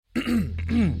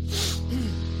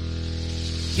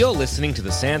You're listening to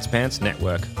the Sans Pants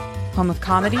Network. Home of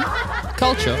comedy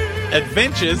Culture.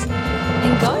 Adventures.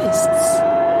 and ghosts.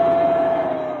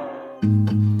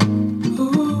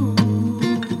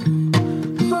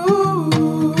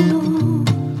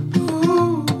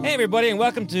 Hey everybody, and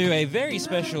welcome to a very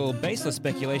special baseless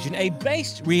speculation, a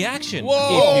based reaction, Whoa.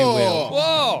 if you will.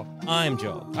 Whoa! I'm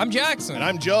Joel. I'm Jackson. And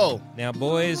I'm Joel. Now,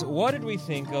 boys, what did we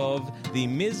think of the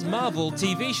Ms. Marvel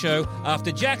TV show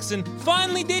after Jackson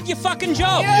finally did your fucking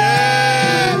job?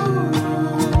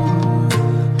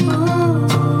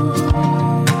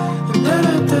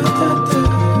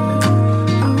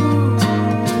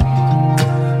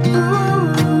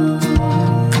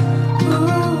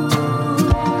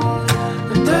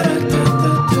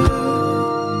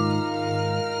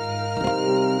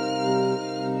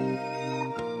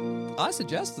 I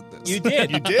suggested this. You did.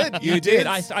 You did. You did.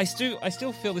 I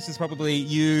still feel this is probably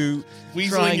you Weaseling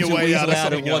trying your to way weasel out of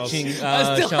out of something else. watching.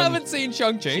 I still some- haven't seen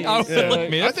Shang-Chi. I Yeah. will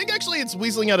admit. I think actually it's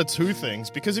weaseling out of two things,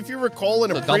 because if you recall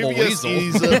in a It's a double previous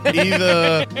weasel.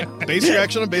 either base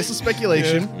reaction or baseless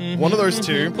speculation, one of those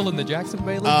two, Pulling the Jackson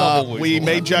Bailey double we whistle.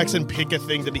 made Jackson pick a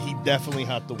thing that he definitely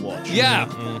had to watch. Yeah.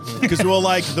 Because we were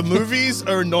like, the movies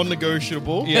are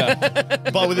non-negotiable, Yeah.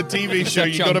 but with a TV show,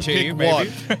 you got to Shang-Chi, pick maybe.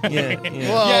 one. Yeah, yeah.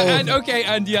 Well, Yeah, and okay,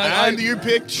 and yeah, and you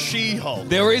picked She-Hulk.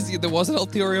 there was an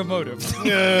ulterior motive.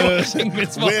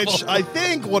 Ms. Marvel. Which I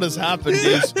think what has happened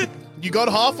is you got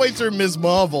halfway through Ms.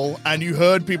 Marvel and you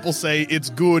heard people say it's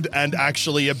good and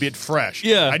actually a bit fresh.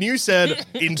 Yeah. And you said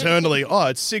internally, oh,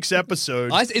 it's 6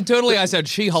 episodes. Internally, I said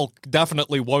She-Hulk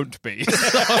definitely won't be.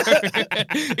 So,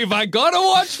 if I gotta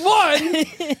watch one,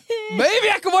 maybe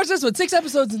I can watch this one. 6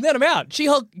 episodes and then I'm out.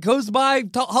 She-Hulk goes by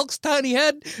Hulk's tiny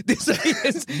head,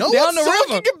 disappears no down one's the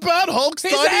river. talking about Hulk's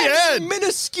His tiny head's head.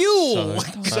 minuscule.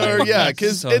 So, yeah,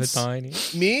 because So it's tiny.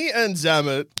 me and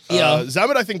Zamet. Yeah.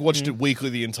 Zamet, I think, watched it weekly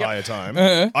the entire time.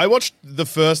 Uh-huh. I watched the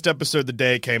first episode the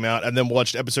day it came out, and then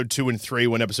watched episode 2 and 3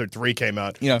 when episode 3 came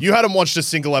out. Yeah. You hadn't watched a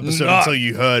single episode No. until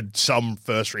you heard some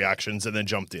first reactions and then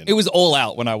jumped in. It was all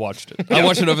out when I watched it. I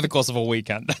watched it over the course of a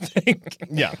weekend, I think.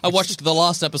 Yeah. I watched the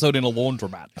last episode in a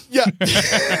laundromat. Yeah.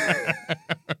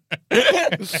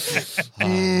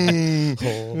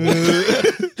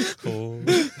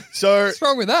 So, What's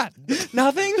wrong with that?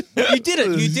 Nothing? You did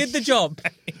it. You did the job.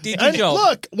 You did your and job.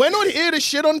 look, we're not here to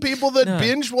shit on people that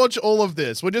binge watch all of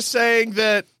this. We're just saying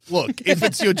that, look, if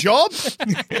it's your job,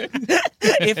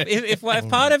 if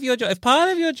part of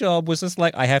your job was just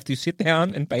like I have to sit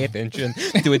down and pay attention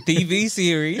to a TV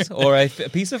series or a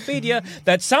piece of media,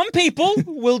 that some people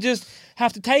will just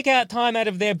have to take out time out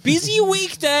of their busy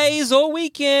weekdays or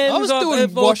weekends. I was or- doing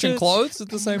or washing to- clothes at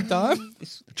the same time.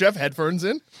 Jeff headphones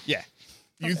in. Yeah.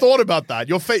 You thought about that.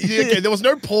 Your face. Okay, there was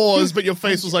no pause, but your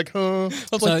face was like, huh. I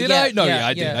was like, did I? No, yeah,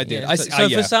 I did. Yeah.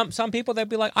 So for some people, they'd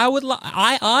be like, I would,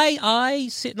 I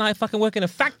sit and I fucking work in a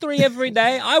factory every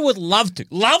day. I would love to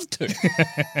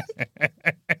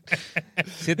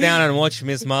sit down and watch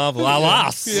Ms. Marvel.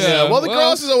 Alas, Yeah, well, the well-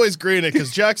 grass is always greener because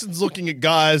Jackson's looking at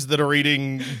guys that are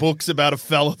reading books about a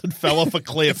fella that fell off a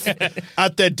cliff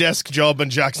at their desk job, and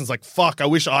Jackson's like, fuck, I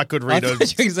wish I could I read thought a... you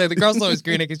were going to say the grass is always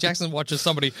greener because Jackson watches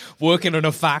somebody working in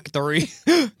a factory.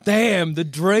 Damn, the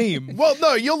dream. Well,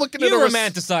 no, you're looking at You a...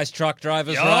 romanticize truck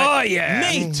drivers, Oh, right? yeah.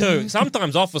 Me too.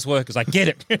 Sometimes office workers, I get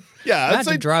it. Yeah, I'd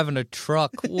Imagine say driving a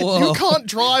truck. Whoa. you can't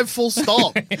drive full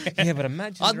stop. Yeah, but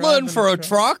imagine. I'd driving learn for a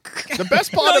truck. The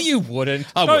best part No, of... you wouldn't.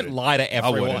 I Don't wouldn't. lie to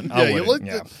everyone. Yeah, you look...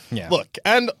 Yeah. Look,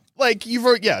 and... Like, you've...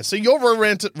 so you're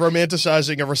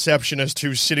romanticizing a receptionist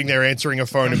who's sitting there answering a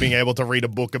phone and being able to read a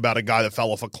book about a guy that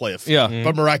fell off a cliff. Yeah.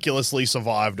 But miraculously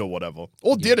survived or whatever.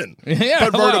 Or didn't. Yeah,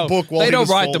 But wrote well, a book while they he don't was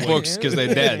write the falling. books because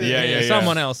they're dead. Yeah.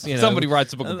 Someone else, you know. Somebody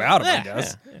writes a book about them, I Yeah,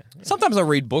 guess. Sometimes I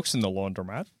read books in the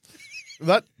laundromat.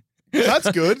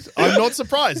 That's good. I'm not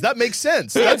surprised. That makes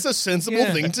sense. That's a sensible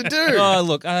thing to do. Oh,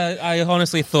 look, I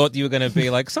honestly thought you were going to be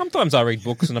like, sometimes I read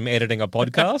books and I'm editing a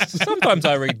podcast. Sometimes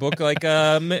I read book like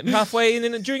halfway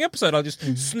in during episode. I'll just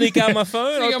sneak out my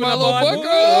phone. Sneak out open my up little Bible.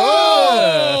 book.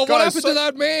 Oh, what Guys, happened to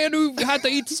that man who had to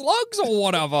eat slugs or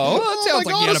whatever? Oh, that sounds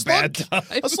like he had a bad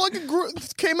time. A slug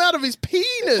came out of his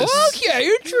penis. Okay,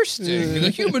 interesting. The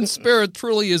human spirit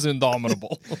truly is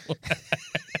indomitable.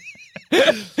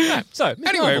 So, Ms.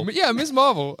 Anyway, Marvel. yeah, Ms.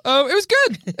 Marvel. It was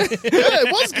good. Yeah,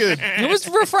 it was good. It was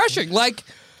refreshing. Like,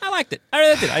 liked it. I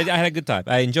really did. I had a good time.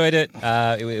 I enjoyed it.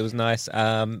 It was nice.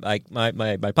 Like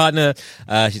my partner,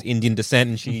 she's Indian descent,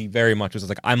 and she very much was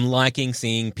like, I'm liking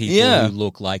seeing people who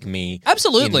look like me.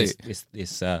 Absolutely. in this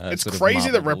It's sort of crazy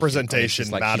that Marvel bullshit. representation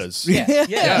It's like matters. Yeah,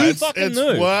 who it's, fucking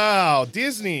knew? wow,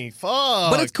 Disney,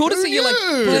 fuck. But it's cool to who see you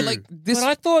knew? like this. But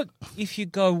I thought if you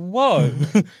go, whoa,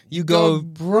 You go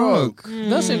broke.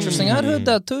 That's interesting. I'd heard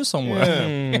that too somewhere.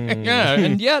 Yeah,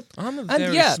 and yet, I'm a and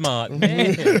very yet, smart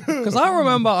man. because I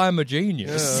remember I'm a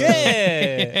genius.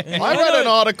 Yeah. I read an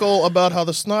article about how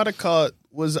the Snyder Cut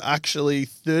was actually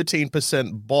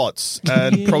 13% bots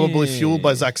and probably fueled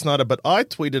by Zack Snyder, but I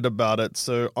tweeted about it,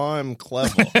 so I'm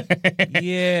clever.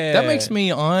 Yeah. That makes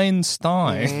me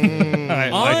Einstein.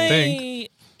 I think.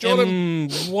 am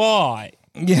white.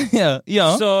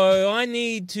 Yeah. So I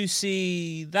need to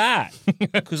see that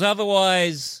because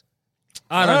otherwise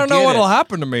I I don't don't know get what'll it.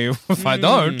 happen to me if I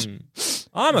don't.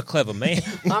 I'm a clever man.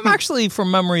 I'm actually from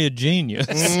memory a genius.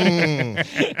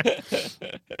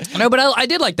 No, but I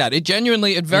did like that. It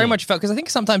very much felt, because I think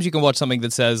sometimes you can watch something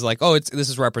that says like, oh, this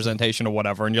is representation or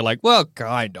whatever, and you're like, well,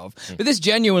 kind of. But this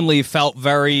genuinely felt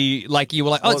very like you were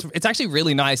like, oh, it's actually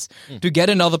really nice to get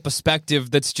another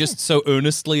perspective that's just so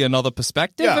earnestly another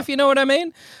perspective, Yeah. if you know what I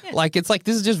mean. Like it's like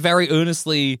this is just very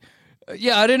earnestly.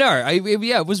 Yeah, I don't know.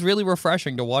 It was really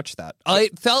refreshing to watch that. I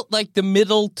felt like the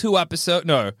middle 2 episodes.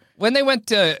 No, when they went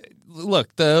to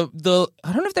look the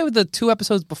I don't know if they were the 2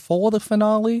 episodes before the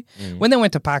finale. When they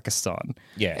went to Pakistan,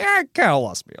 it kind of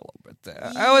lost me a little bit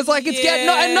there. I was like, it's getting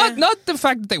not the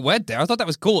fact that they went there. I thought that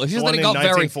was cool. It's just The that one it in got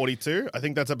very 1942. I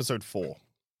think that's episode 4.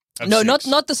 of no, 6.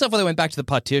 not the stuff where they went back to the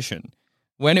partition.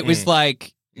 When it was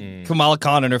like Kamala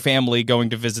Khan and her family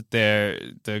going to visit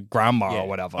the grandma or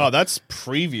whatever. Oh, that's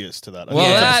previous to that. I Well,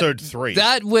 think it's that- episode 3.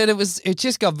 That when it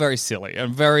just got very silly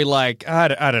and very like I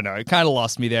don't know. It kind of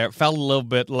lost me there. It felt a little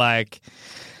bit like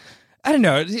I don't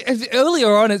know.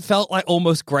 Earlier on, it felt like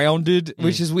almost grounded,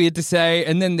 which is weird to say.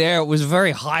 And then there, it was very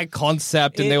high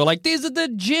concept, and they were like, "These are the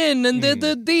Jinn, and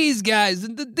they're these guys,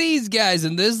 and these guys,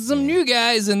 and there's some new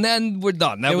guys," and then we're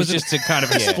done. That was just to kind of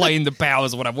explain the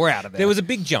powers or whatever. We're out of there. There was a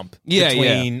big jump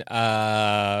between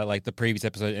like the previous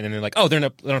episode and then they're like, oh, they're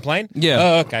on a plane? Yeah.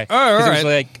 Oh, okay. Oh, 'Cause all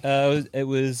it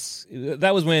was like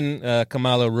that was when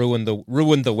Kamala ruined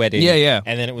the wedding. Yeah.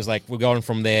 And then it was like we're going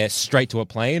from there straight to a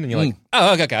plane, and you're like,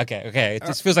 oh, okay. It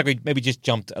just feels like we maybe just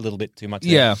jumped a little bit too much.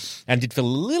 There. Yeah. And did feel a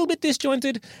little bit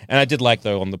disjointed. And I did like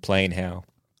though on the plane how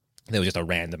there was just a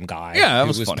random guy. Yeah, that who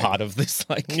was was funny. part of this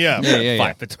like Yeah.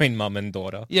 fight between mum and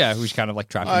daughter. yeah, who's kind of like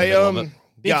trapped in the middle of it.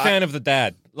 Big fan of the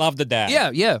dad. Love the dad.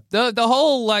 Yeah. The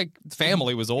whole like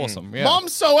family was awesome. Yeah.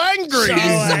 Mom's so angry.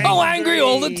 He's so angry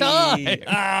all the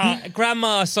time.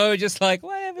 Grandma, so just like,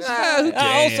 whatever. Who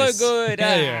cares? Also good.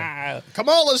 Yeah.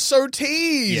 Kamala's so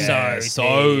teased.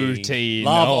 So teen.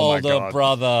 Love Oh my older God.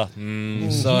 brother.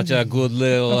 Such a good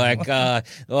little, like a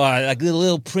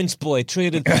little prince boy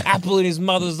treated apple in his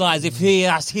mother's eyes. If he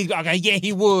asked, he'd go, yeah,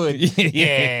 he would.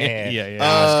 Yeah. Yeah.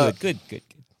 That's good.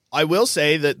 I will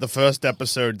say that the first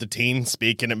episode, the teen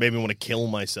speak, and it made me want to kill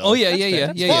myself. Oh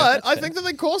yeah. But I think that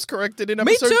they course corrected in Me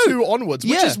episode too. 2 onwards,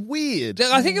 which Yeah. is weird.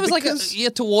 I think it was Because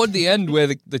like toward the end where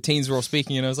the teens were all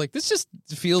speaking, and I was like, this just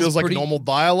feels like pretty... normal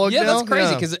dialogue Yeah, now. that's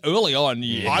crazy because early on,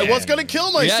 I was going to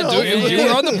kill myself. dude, you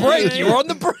were on the brink. You were on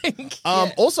the brink.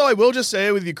 Also, I will just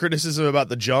say with your criticism about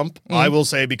the jump, I will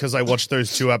say because I watched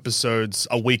those 2 episodes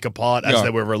a week apart as Yeah. they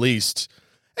were released,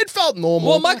 it felt normal.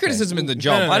 Well, my criticism in the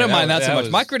jump, No, I don't that mind that was- so that much.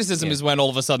 was- My criticism is when all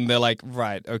of a sudden they're like,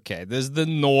 right, okay, there's the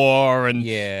Noor, and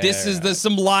there's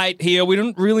some light here. We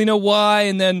don't really know why.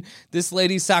 And then this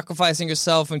lady's sacrificing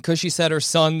herself, and because she said her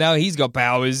son, now he's got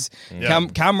powers.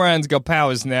 Kamran's got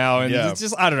powers now, and it's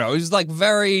just, I don't know. It was like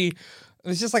very. It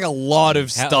was just like a lot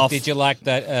of stuff. Did you like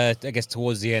that? I guess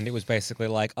towards the end, it was basically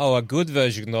like, oh, a good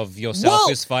version of yourself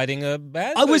is fighting a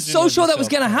bad. I was version so of sure that was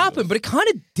yourself. going to happen, but it kind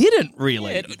of didn't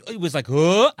really. It was like,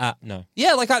 no.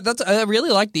 Yeah, like I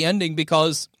really liked the ending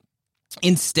because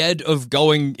instead of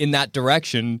going in that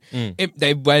direction,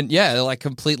 they went, like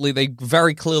completely, they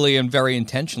very clearly and very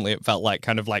intentionally, it felt like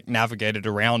kind of like navigated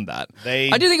around that.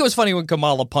 I do think it was funny when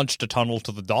Kamala punched a tunnel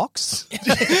to the docks.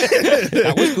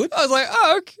 That was good. I was like,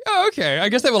 oh, okay. I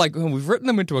guess they were like, oh, we've written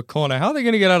them into a corner. How are they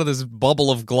going to get out of this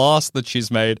bubble of glass that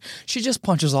she's made? She just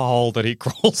punches a hole that he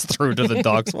crawls through to the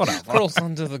docks. Whatever. Crawls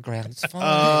under the ground. It's fine.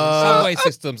 Subway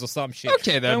systems or some shit.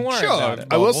 Okay, then. Don't worry Sure. about it.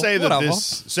 I will say that Whatever.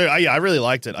 this. So, I really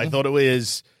liked it. I thought it was.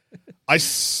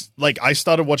 I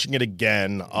started watching it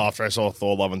again after I saw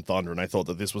Thor: Love and Thunder, and I thought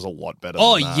that this was a lot better.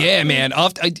 Oh than that. yeah, man!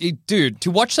 Dude,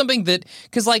 to watch something that,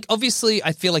 because like obviously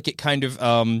I feel like it kind of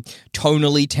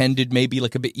tonally tended maybe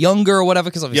like a bit younger or whatever,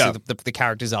 because obviously the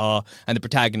characters are, and the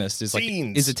protagonist is like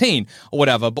is a teen or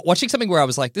whatever. But watching something where I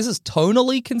was like, this is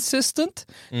tonally consistent,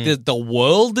 the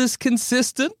world is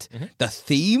consistent, the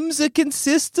themes are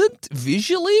consistent,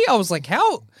 visually I was like,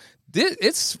 how.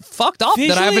 It's fucked up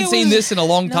that I haven't seen this in a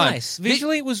long time. Nice.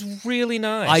 Visually, it was really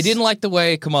nice. I didn't like the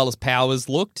way Kamala's powers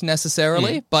looked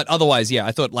necessarily, but otherwise, yeah,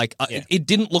 I thought like it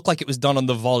didn't look like it was done on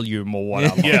the volume or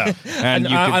whatever. Yeah. and you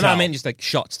could tell. I meant just like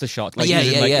shots to shot. Like, Yeah,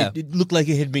 like, yeah. It looked like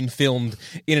it had been filmed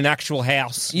in an actual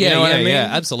house. Yeah, you know what I mean? yeah,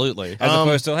 absolutely. As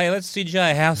opposed to, hey, let's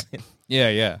CGI a house.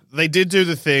 Yeah. They did do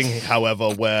the thing,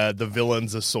 however, where the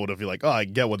villains are sort of like, oh, I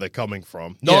get where they're coming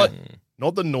from. Not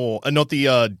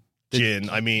the Jin.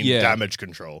 I mean, damage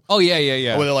control. Oh yeah.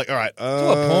 Where they're like, all right, To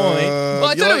a point. Well,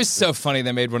 I thought it was so funny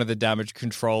they made one of the damage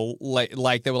control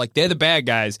like they were like, they're the bad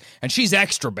guys and she's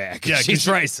extra bad. Yeah, she's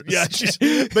racist.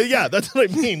 Yeah, but yeah, that's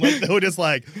what I mean. Like they were just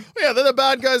like, oh, yeah, they're the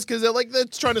bad guys because they're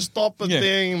trying to stop the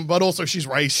thing, but also she's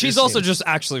racist. She's also just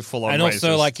actually full on And racist.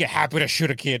 also, like, you're happy to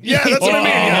shoot a kid. Yeah, that's what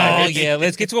I mean. Yeah,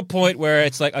 let's get to a point where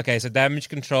it's like, okay, so damage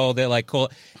control, they're like, pull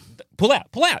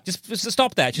out. Just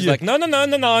stop that. She's like, no, I'm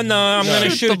going to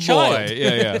shoot a child.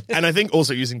 Yeah. And I think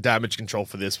also using damage control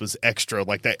for this was extra.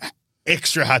 Like they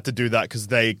extra had to do that because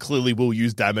they clearly will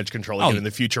use damage control again in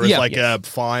the future as a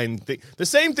fine thing. The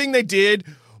same thing they did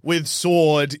with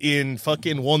Sword in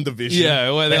fucking WandaVision.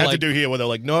 Yeah, where they had like, to do here where they're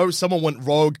like, no, someone went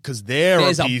rogue because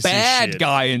there's a piece bad of shit.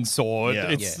 guy in Sword.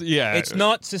 Yeah. It's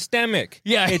not systemic.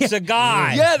 Yeah. It's a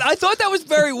guy. Yeah, I thought that was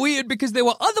very weird because there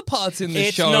were other parts in the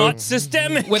It's show. not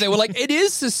systemic. Where they were like, it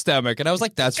is systemic. And I was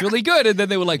like, that's really good. And then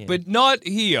they were like, but not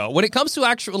here. When it comes to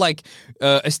actual, like,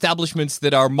 establishments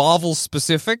that are Marvel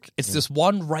specific, it's this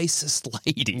one racist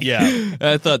lady. Yeah.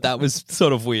 I thought that was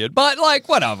sort of weird. But, like,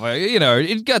 whatever. You know,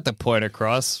 it got the point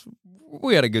across.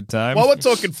 We had a good time. While we're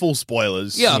talking full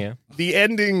spoilers, Yeah. the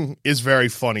ending is very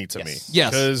funny to me.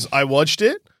 Yes. Because I watched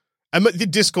it, and the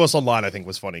discourse online I think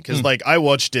was funny because like I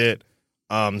watched it.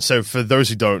 So for those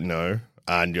who don't know,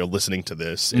 and you're listening to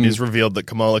this, it is revealed that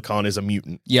Kamala Khan is a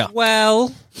mutant. Yeah.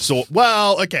 Well,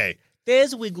 Okay.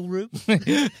 there's wiggle room.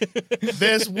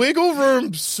 There's wiggle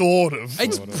room, sort of.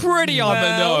 It's pretty on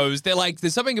the nose. They're like,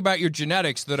 there's something about your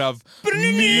genetics that have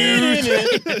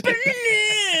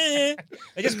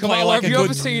They just play Kamala, like have a you ever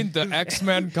good. seen the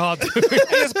X-Men cartoon? They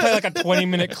just play like a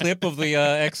 20-minute clip of the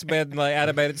X-Men like,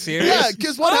 animated series. Yeah,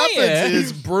 because what happens yeah.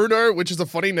 is Bruno, which is a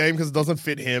funny name because it doesn't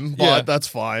fit him, but Yeah. that's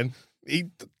fine. He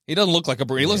doesn't look like a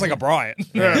Brian. He looks like a Brian.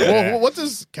 Well, what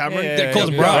does Cameron? Yeah, They call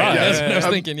him yeah, Brian. yeah, That's what I was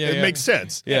thinking. Yeah, it yeah. makes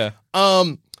sense. Yeah.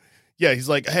 Yeah, he's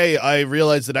like, hey, I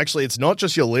realized that actually it's not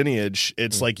just your lineage.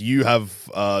 It's like you have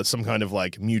some kind of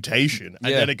like mutation.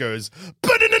 And Yeah. then it goes,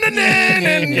 and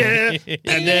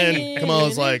then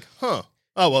Kamala's like, huh.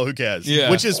 Oh, well, who cares?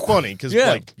 Yeah. Which is funny because, Yeah.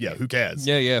 like, yeah, who cares?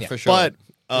 Yeah, for sure. But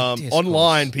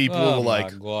online, people were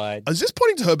like, God. is this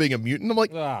pointing to her being a mutant? I'm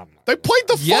like, Oh, they played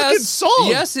the Yes. fucking song.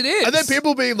 Yes, it is. And then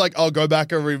people being like, oh, go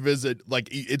back and revisit. Like,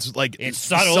 it's like, it's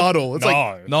subtle. It's no.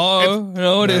 like,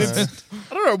 no, it isn't.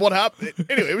 I don't know what happened.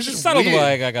 Anyway, it was just subtle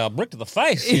weird. like a brick to the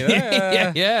face. You know?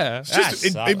 yeah. It's just, That's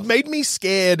it subtle. made me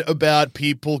scared about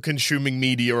people consuming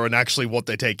media and actually what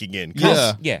they're taking in.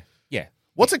 'Cause Yeah. Yeah.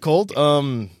 What's it called?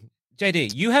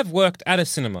 JD, you have worked at a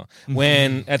cinema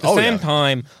when, at the Oh, same yeah.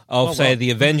 time of, say,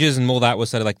 the Avengers and all that was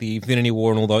sort of like the Infinity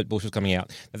War and all that bullshit was coming out.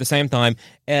 At the same time,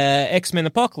 X-Men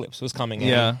Apocalypse was coming out.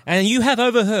 Yeah. And you have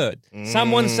overheard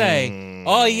someone say,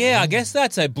 oh, yeah, I guess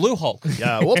that's a blue Hulk.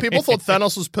 Yeah, well, people thought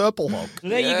Thanos was Purple Hulk.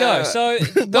 There you go. So,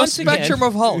 The once spectrum again,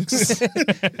 of Hulks.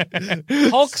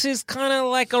 Hulks is kind of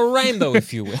like a rainbow,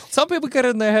 if you will. Some people get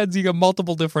in their heads you got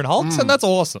multiple different Hulks, and that's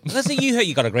awesome. Let's say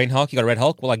you got a green Hulk, you got a red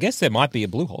Hulk. Well, I guess there might be a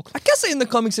blue Hulk. I guess in the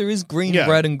comics there is green, Yeah.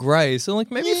 red, and grey, so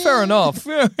like maybe fair enough.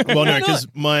 Well, no, because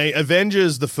my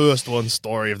Avengers, the first one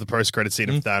story of the post-credit scene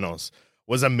of Thanos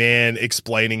was a man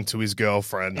explaining to his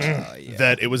girlfriend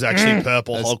that it was actually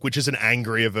Purple Hulk, which is an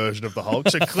angrier version of the Hulk.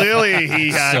 So clearly he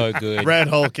had So good. Red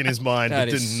Hulk in his mind, That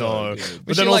but is didn't so know. good. But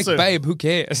But then she also, like, babe, who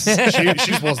cares?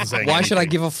 she wasn't saying Why should I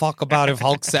anything. give a fuck about if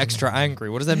Hulk's extra angry?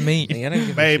 What does that mean? I don't give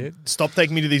a Babe, shit. stop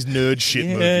taking me to these nerd shit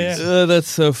movies. That's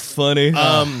so funny.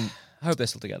 I hope they're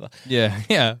still together. yeah.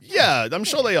 Yeah, I'm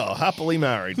sure they are happily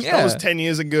married. That Yeah. was 10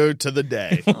 years ago to the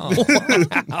day.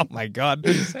 Oh my god!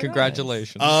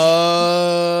 Congratulations.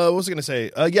 What was I going to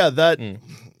say? Yeah, that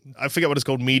I forget what it's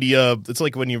called. Media. It's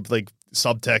like when you like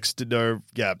subtext. No,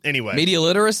 yeah. Anyway, Media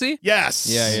literacy? Yes.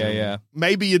 Yeah.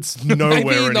 Maybe it's nowhere. Maybe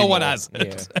no anymore. one has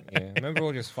it. Yeah. Remember,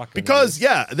 we're just fucking Because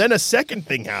then a second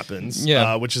thing happens.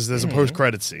 Yeah. Which is there's a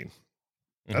post-credit scene.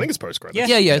 I think it's post-credit.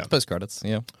 Yeah. Yeah, it's post credits.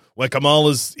 Yeah. Where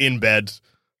Kamala's in bed,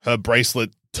 her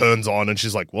bracelet turns on, and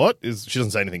she's like, "What?" She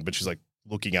doesn't say anything, but she's like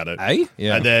looking at it, Hey?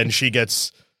 Yeah. and then she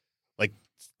gets like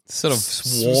sort of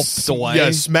warped away.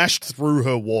 Yeah, smashed through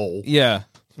her wall, Yeah.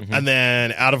 and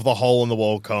then out of the hole in the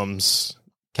wall comes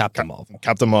Captain Marvel.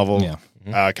 Captain Marvel,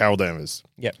 Yeah. Carol Danvers.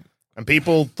 Yep. And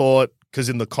people thought because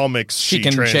in the comics She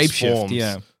can shapeshift, transforms,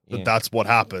 yeah. that's what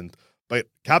happened. But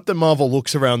Captain Marvel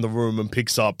looks around the room and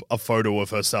picks up a photo of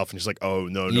herself, and she's like, "Oh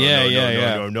no, Yeah.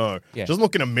 no!" Yeah. She doesn't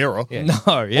look in a mirror. Yeah.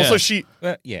 No, yeah. Also, she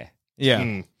Yeah.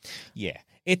 yeah. Yeah.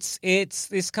 It's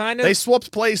this kind of they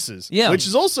swapped places, Yeah. which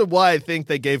is also why I think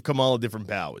they gave Kamala different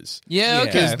powers. Yeah, Yeah.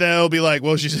 okay. Because they'll be like,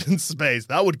 well, she's in space.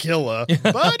 That would kill her.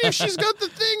 But if she's got the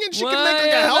thing and she can make like a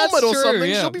yeah, helmet that's or true, something,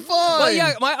 yeah. she'll be fine. Well,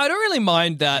 yeah, I don't really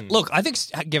mind that. Look, I think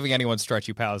giving anyone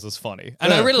stretchy powers is funny.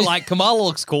 And I really like Kamala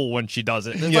looks cool when she does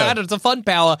it. It's, Yeah. like, it's a fun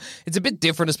power. It's a bit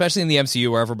different, especially in the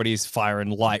MCU where everybody's firing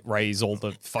light rays all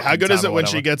the fucking How good time is it or when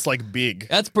whatever. she gets like big?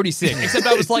 That's pretty sick. Except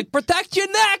I was like, protect your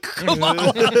neck,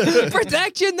 Kamala.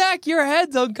 Protect your neck. Your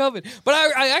head's uncovered. But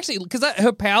I actually, because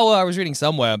her power, I was reading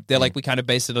somewhere, they're like, we kind of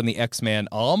based it on the X-Man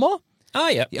armor. Oh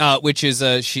yeah. Which is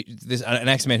an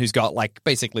X-Man who's got like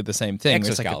basically the same thing.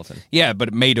 It's like Exoskeleton.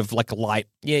 but made of like light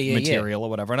Yeah. material or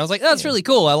whatever. And I was like, that's really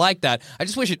cool. I like that. I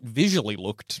just wish it visually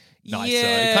looked nicer.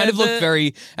 Yeah, It kind of looked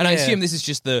very, and I yeah. assume this is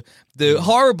just the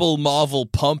horrible Marvel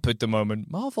pump at the moment.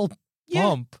 Marvel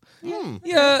pump.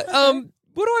 Yeah.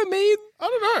 What do I mean? I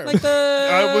don't know. Like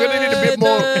the We're gonna need a bit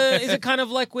more. Is it kind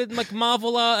of like with like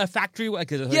Marvel, a factory?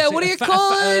 Yeah, what do you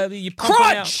call it? You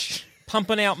Crunch.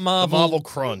 pumping out The Marvel. Marvel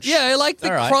Crunch. Yeah, I like the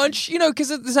All right. crunch, because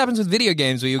this happens with video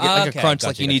games where you get like Okay, a crunch, gotcha,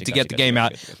 like you need to get the game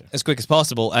out as quick as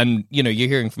possible. And, you're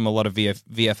hearing from a lot of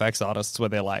VFX artists where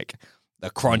they're like, the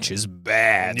crunch is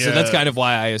bad. So that's Yeah. kind of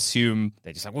why I assume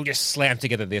They're just like, we'll just slam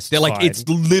together this. they're like, fine. it's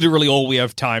literally all we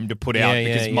have time to put out Yeah,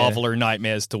 because yeah. Marvel are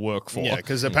nightmares to work for. Yeah,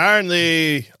 because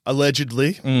apparently,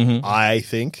 allegedly, Mhm. I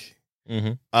think,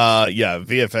 Mhm.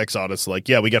 VFX artists are like,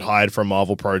 we get hired for a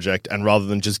Marvel project, and rather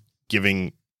than just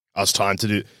giving us time to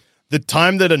do the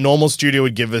time that a normal studio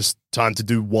would give us time to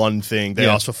do one thing, they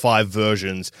Yeah. ask for 5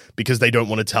 versions because they don't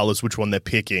want to tell us which one they're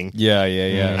picking, Yeah.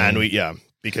 and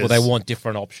because Well, they want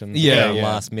different options. Yeah, for yeah.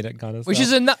 last minute kind of Which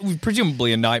stuff. is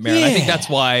presumably a nightmare. And I think Yeah. that's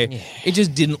why it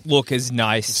just didn't look as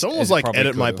nice. Someone as was it like, probably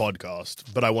edit my could've. podcast,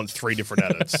 but I want 3 different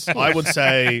edits. I would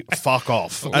say, fuck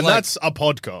off. And Like- that's a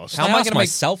podcast. How I am I asked going to make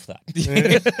myself that? You're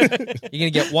going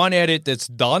to get one edit that's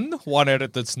done, one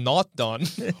edit that's not done.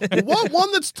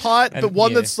 one that's tight, but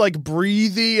one that's like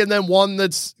breathy, and then one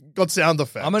that's got sound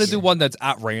effects. I'm going to do one that's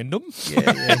at random.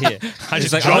 yeah. I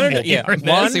just like, jumble I'm gonna- yeah, here and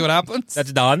there, one see what happens.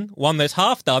 That's done. One that's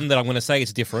half done that I'm going to say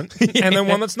it's different, and then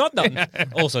one that's not done.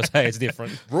 Also say it's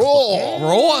different. raw.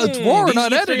 Raw, it's raw, These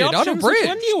not are your 3 edited, options. Which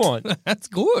one do you unabridged. want? That's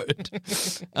good.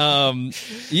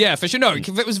 Yeah, for sure. No,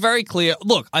 it was very clear.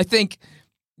 Look, I think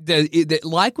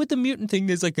like with the mutant thing,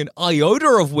 there's like an iota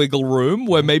of wiggle room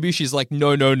where maybe she's like,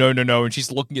 no, and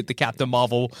she's looking at the Captain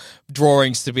Marvel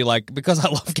drawings to be like, because I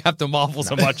love Captain Marvel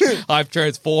so much, I've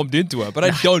transformed into her. But I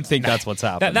don't think that's what's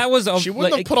happened. That was She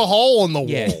wouldn't have put a hole in the wall.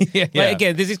 Yeah. Yeah. Like,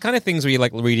 again, there's these kind of things where you're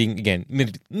like reading, again,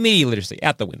 media literacy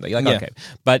out the window. You're like, Yeah. okay.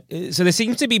 But so there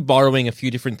seems to be borrowing a few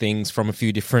different things from a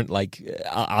few different, like,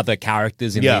 other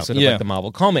characters in these sort of Yeah. like the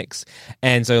Marvel comics.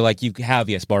 And so, like, you have,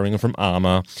 borrowing from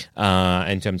Armor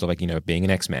in terms of, like, being an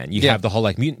X-Man. You Yeah. have the whole,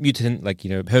 like, mutant, like,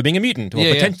 her being a mutant or Yeah,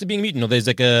 yeah. potentially being a mutant. Or there's,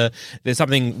 like, there's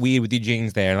something weird with your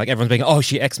genes there. And, like, everyone's being, oh,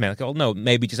 she X-Man. Like, oh, no,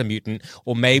 maybe just a mutant.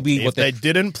 Or maybe If what they the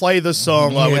didn't play the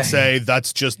song, I Yeah. would say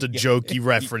that's just a jokey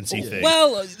referencey thing.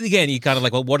 Well, again, you kind of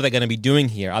like, well, what are they going to be doing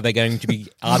here? Are they going to be?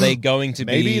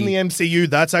 Maybe in the MCU,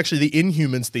 that's actually the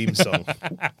Inhumans theme song.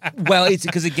 Well, it's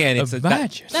because again,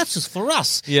 Imagine. that's just for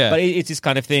us. Yeah. but it's this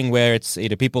kind of thing where it's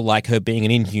people like her being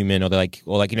an Inhuman, or they're like,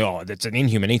 oh, that's an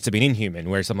Inhuman, it needs to be an Inhuman.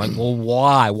 Whereas I'm like, well,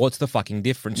 why? What's the fucking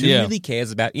difference? Who Yeah. really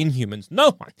cares about Inhumans?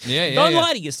 No one. Yeah, Don't yeah.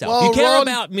 lie to yourself. Well, you care Ron-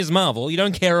 about Ms. Marvel. You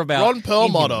don't care about Ron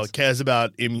Perlmutter Inhumans. cares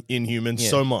about Inhumans Yeah.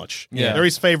 so much. Yeah. They're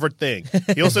his favorite thing.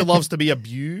 He also loves to be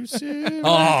abusive.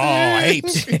 Oh,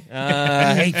 heaps,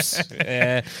 heaps,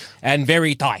 and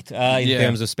very tight in Yeah.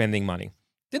 terms of spending money.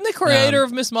 Didn't the creator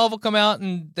of Miss Marvel come out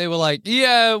and they were like,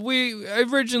 yeah, we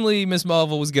originally Miss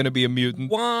Marvel was going to be a mutant.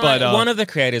 One of the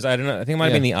creators, I don't know, I think it might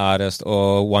have been the artist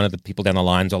or one of the people down the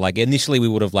lines, or like initially we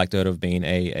would have liked her to have been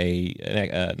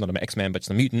not an X-Man, but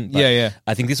just a mutant. But Yeah.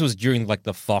 I think this was during like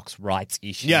the Fox rights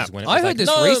issues. Yeah. When it I was heard like, this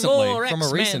 "No recently more from a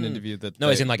X-Men." recent interview that. No,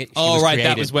 as in like she oh, was right, that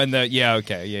created. was when yeah.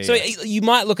 So you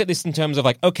might look at this in terms of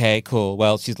like, okay, cool.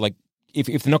 Well, she's like, if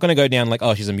they're not going to go down like,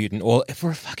 oh, she's a mutant, or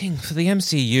for the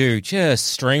MCU, just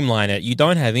streamline it. You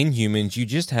don't have Inhumans, you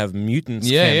just have mutants.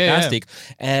 Fantastic.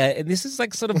 And this is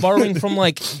like sort of borrowing from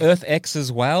like Earth X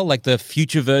as well, like the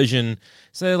future version.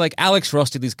 So like Alex Ross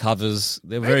did these covers.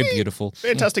 They're very beautiful.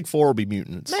 Fantastic Four will be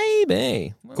mutants.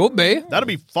 Maybe. Could be. That'd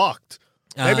be fucked.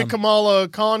 Maybe Kamala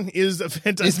Khan is a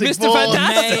Fantastic Is Mr. Four.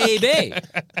 Fantastic?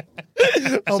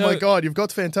 Maybe. Oh my god, you've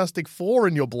got Fantastic Four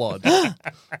in your blood.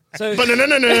 So But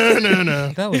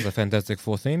no. that was a Fantastic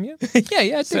Four theme, yeah?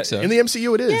 yeah, I think so. In the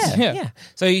MCU, it is. Yeah.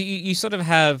 So you sort of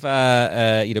have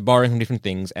borrowing from different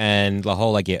things, and the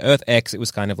whole Earth X. It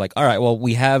was kind of like, all right, well,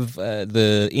 we have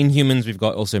the Inhumans, we've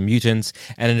got also mutants,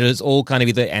 and it is all kind of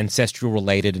either ancestral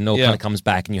related, and it all kind of comes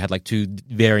back, and you had like two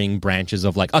varying branches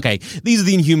of like, okay, these are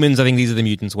the Inhumans, I think these are the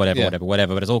mutants, whatever.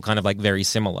 But it's all kind of like very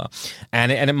similar,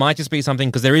 and it might just be something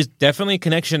because there is definitely a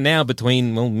connection now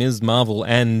between Ms. Marvel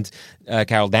and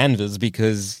Carol Danvers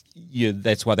because.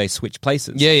 That's why they switch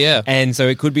places. Yeah. And so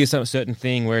it could be a certain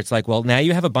thing where it's like, well, now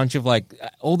you have a bunch of like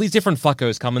all these different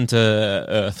fuckos coming to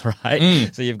Earth, right?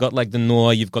 So you've got like the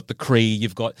Noor, you've got the Kree,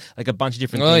 you've got like a bunch of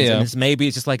different things. Yeah. And maybe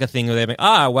it's just like a thing where they're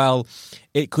like, well,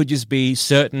 it could just be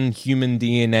certain human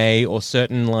DNA or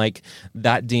certain like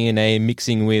that DNA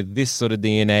mixing with this sort of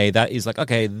DNA that is like,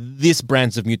 okay, this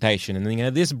branch of mutation and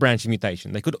then this branch of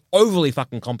mutation. They could overly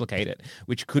fucking complicate it,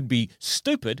 which could be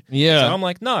stupid. Yeah. So I'm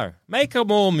like, no, make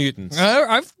them all mutants.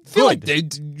 I feel like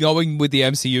going with the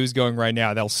MCU's going right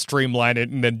now, they'll streamline it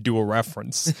and then do a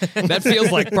reference. That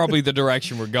feels like probably the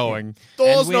direction we're going.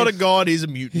 Thor's not a god, he's a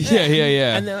mutant.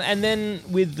 Yeah. And then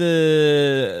with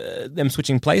them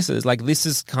switching places, like this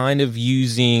is kind of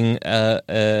using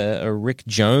a Rick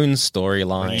Jones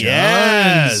storyline.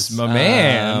 Yes, my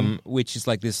man. Which is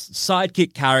like this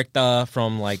sidekick character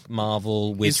from like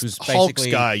Marvel, which He's was Hulk's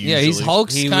basically guy. Usually. He's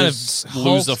Hulk's he kind was of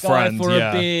loser Hulk's guy friend for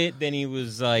a bit. Then he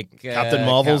was like Captain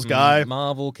Marvel's guy.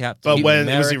 Marvel, Captain But when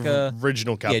America. it was the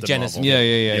original Captain Genesis. Marvel.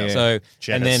 Yeah. So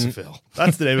and then Genesville.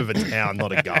 That's the name of a town,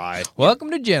 not a guy.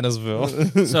 Welcome to Janesville.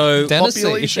 so Tennessee.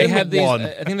 Population they have these. one. I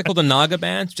think they're called the Naga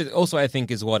bands, which also I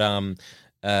think is what the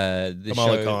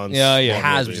Kamala show Khan's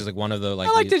has, one which is like one of the like.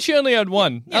 I like these- that she only had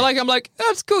one. I'm like,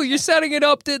 that's cool. You're setting it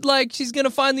up that like she's gonna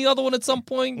find the other one at some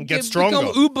point and get stronger.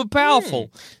 become uber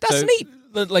powerful. That's So, neat.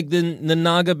 Like the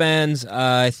Naga bands,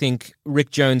 I think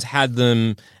Rick Jones had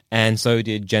them, and so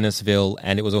did Genesville,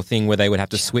 and it was a thing where they would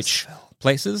have to switch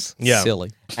places. Yeah.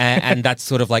 Silly. And that's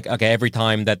sort of like, okay, every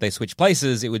time that they switch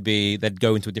places, it would be they'd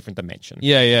go into a different dimension.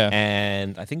 Yeah.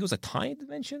 And I think it was a tiny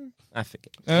dimension. I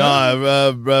forget.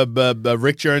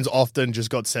 Rick Jones often just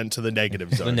got sent to the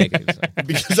negative zone. The negative zone.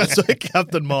 Because that's where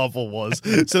Captain Marvel was.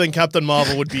 So then Captain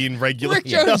Marvel would be in regular. Rick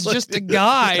Jones is just a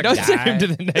guy. Don't send him to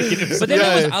the negative. But then Yeah.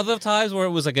 there was other times where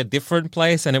it was like a different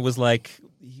place, and it was like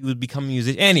he would become a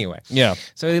musician. Anyway, Yeah.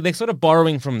 so they're sort of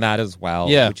borrowing from that as well.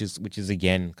 Yeah. which is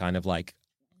again kind of like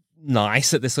nice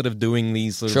that they're sort of doing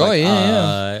these sort Sure,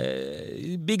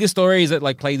 of bigger stories that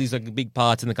like play these like big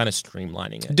parts and they're kind of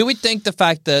streamlining it. Do we think the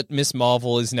fact that Miss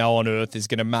Marvel is now on Earth is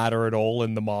going to matter at all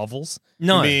in the Marvels?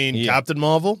 No, You mean Yeah. Captain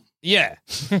Marvel? Yeah.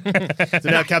 So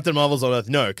now Captain Marvel's on Earth?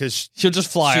 No, because She'll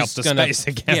just fly up She's to gonna- space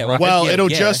again, yeah, right? well, Yeah,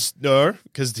 it'll yeah. just no.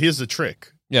 Because here's the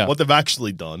trick. Yeah. What they've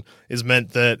actually done is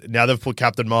meant that now they've put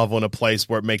Captain Marvel in a place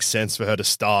where it makes sense for her to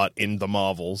start in the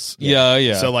Marvels.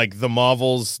 Yeah. So like the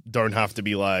Marvels don't have to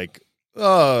be like,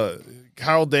 oh,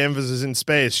 Carol Danvers is in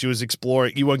space. She was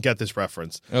exploring. You won't get this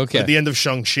reference. Okay. At the end of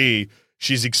Shang-Chi,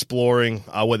 she's exploring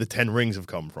where the 10 rings have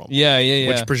come from. Yeah.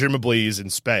 Which presumably is in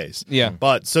space. Yeah.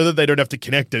 But so that they don't have to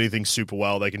connect anything super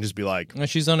well, they can just be like, No,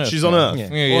 she's on Earth. she's on now. Earth. Yeah.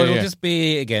 Yeah, Or it'll yeah. just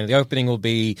be, again, the opening will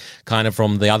be kind of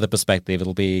from the other perspective.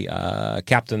 It'll be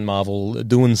Captain Marvel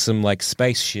doing some like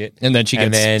space shit. And then she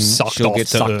gets then sucked she'll off get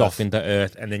to sucked Earth. off into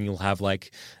Earth. And then you'll have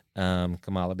like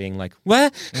Kamala being like,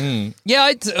 what?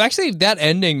 Yeah, actually, that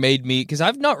ending made me, because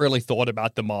I've not really thought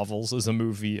about the Marvels as a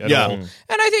movie at Yeah. all. And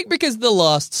I think because the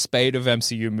last spate of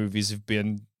MCU movies have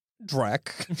been Drek.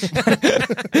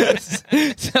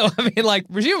 So, I mean, like,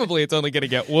 presumably it's only going to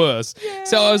get worse.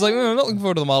 So I was like, I'm not looking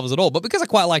forward to the Marvels at all. But because I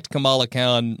quite liked Kamala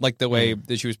Khan, like the way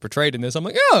that she was portrayed in this, I'm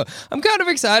like, oh, I'm kind of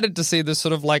excited to see this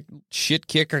sort of like shit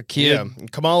kicker kid. Yeah,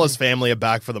 Kamala's family are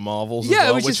back for the Marvels as Yeah,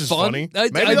 well, which which is is fun. funny. I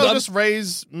Maybe they'll love- just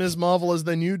raise Ms. Marvel as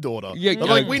their new daughter. Yeah, They're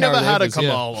like, we never Carol had a Danvers,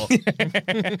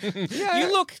 yeah. Kamala.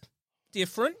 You look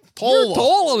different. You're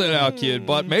taller than our kid,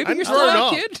 but maybe And you're still grown our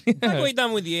up. kid. What have we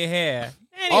done with your hair?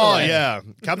 Oh, Anyway. yeah.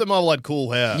 Captain Marvel had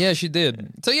cool hair. Yeah, she did.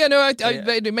 So yeah, no,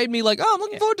 it made me like, oh, I'm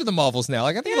looking forward to the Marvels now.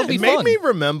 Like, I think it'll be It made fun. me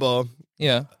remember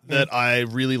Yeah. that I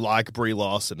really like Brie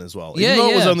Larson as well. Yeah, Even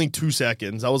though it was yeah. only 2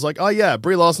 seconds, I was like, oh, yeah,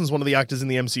 Brie Larson's one of the actors in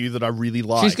the MCU that I really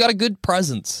like. She's got a good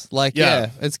presence. Like, yeah,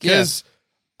 it's good. Because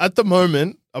at the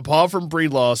moment, apart from Brie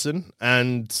Larson,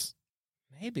 and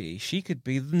Maybe she could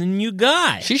be the new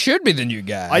guy. She should be the new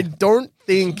guy. I don't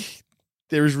think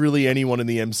there's really anyone in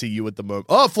the MCU at the moment.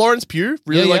 Oh, Florence Pugh.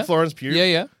 Really Yeah, like yeah. Florence Pugh. Yeah,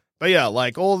 yeah. But yeah,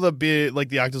 like all the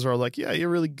the actors are like, yeah, you're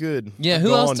really good. Yeah, I'm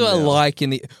who else gone do I now. like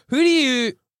in the... Who do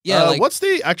you... Yeah, like... what's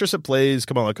the actress that plays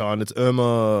Kamala Khan? It's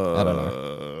Irma. I don't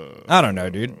know. I don't know,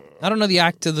 dude. I don't know the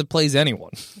actor that plays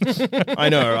anyone. I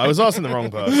know. I was asking the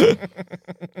wrong person.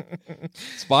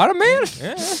 Spider-Man?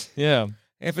 Yeah. Yeah.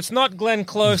 If it's not Glenn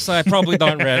Close, I probably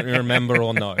don't remember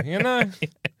or know. You know?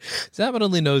 Sam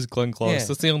only knows Glenn Close. Yeah.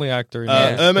 That's the only actor in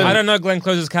Yeah. there. Ermin- I don't know Glenn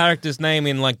Close's character's name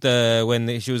in like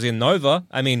when she was in Nova.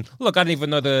 I mean, look, I don't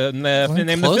even know the name of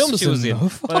the Close film was she was in in,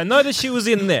 Nova? but I know that she was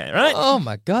in there, right? Oh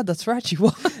my god, that's right, she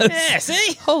was. Yeah,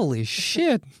 see? Holy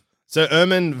shit. So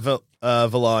Ermin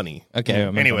Villani. Okay,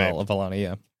 I'm Anyway. Valani,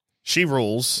 yeah. She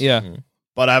rules. Yeah.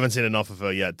 But I haven't seen enough of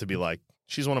her yet to be like,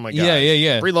 she's one of my guys. Yeah, yeah,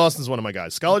 yeah. Brie Larson's one of my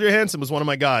guys. Scarlett Johansson was one of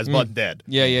my guys, but dead.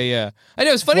 Yeah, yeah, yeah. I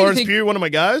know, it's funny Florence to think... Pugh, one of my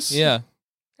guys. Yeah.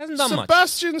 Hasn't done much.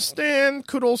 Sebastian Stan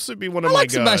could also be one of I my like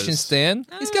guys. Sebastian Stan.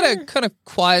 He's got a kind of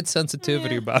quiet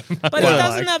sensitivity about him. But What he I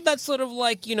doesn't like. have that sort of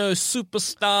like,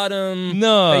 superstardom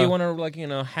No. that you want to like,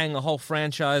 hang a whole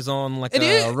franchise on like It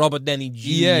is- Robert Downey Jr.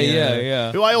 Yeah, yeah,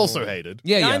 yeah. Who I also hated.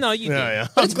 Yeah, yeah. I know you do. Yeah, yeah.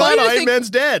 But I'm it's glad funny to Iron think- Man's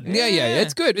dead. Yeah, yeah,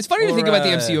 it's good. It's funny to think Or, about the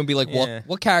MCU and be like, yeah.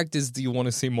 what characters do you want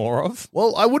to see more of?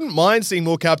 Well, I wouldn't mind seeing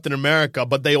more Captain America,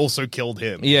 but they also killed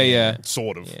him. Yeah, yeah.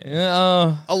 Sort of.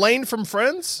 Yeah, Elaine from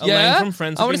Friends? Elaine from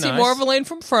Friends I would want be to see nice. more of Elaine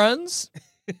from Friends.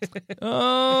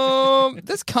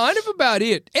 That's kind of about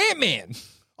it. Ant-Man.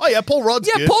 Oh, yeah, Paul Rudd's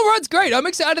Yeah, good. Paul Rudd's great. I'm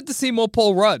excited to see more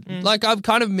Paul Rudd. Like, I've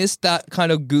kind of missed that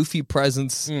kind of goofy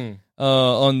presence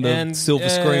on the And, silver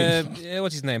screen.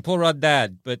 What's his name? Paul Rudd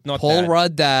dad, but not Paul dad.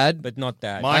 Rudd dad. But not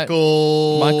dad.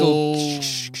 Michael...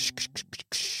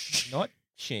 Not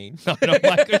Sheen. No,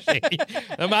 Michael Sheen.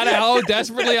 No matter how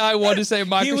desperately I want to say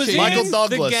Michael He was Sheen. Michael in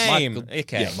Douglas. the game. Michael-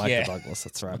 Okay, Yeah, Michael Douglas,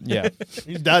 that's right. Yeah.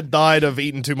 His dad died of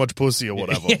eating too much pussy or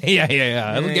whatever.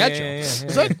 yeah. It'll get you.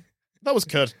 Is that was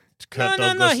Kurt No,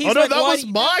 Douglas. he's oh, no, like, that why- was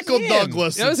Michael him.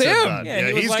 Douglas. That was said him. that. Yeah, Yeah,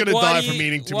 he was he's like, going to why die do from you-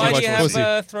 eating too why much do you pussy.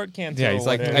 have throat cancer? Yeah, he's or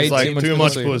like, whatever? I He's ate like, too much too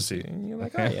much pussy. pussy. And you're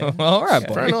like, oh, yeah. Well, all right,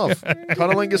 boy. Fair enough.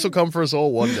 Cunnilingus will come for us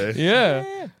all one day.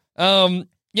 Yeah.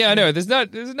 Yeah, no, there's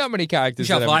not many characters.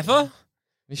 Michelle that I'm- Pfeiffer?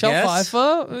 Michelle Yes.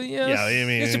 Pfeiffer? Yes. Yeah, I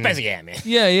mean, It's a basic Ant-Man.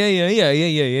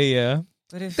 Yeah.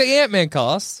 But if The Ant-Man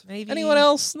cast. Maybe- Anyone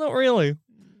else? Not really.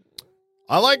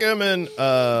 I like Ermin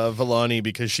Villani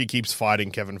because she keeps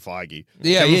fighting Kevin Feige.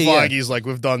 Yeah, Kevin yeah. Feige's like,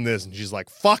 we've done this. And she's like,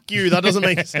 fuck you. That doesn't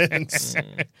make sense.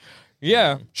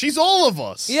 Yeah. She's all of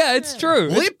us. Yeah, it's true.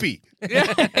 Lippy.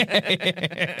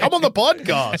 Come on the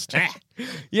podcast.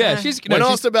 Yeah, she's When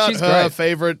she's- asked about she's her great.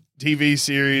 favorite TV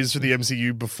series for the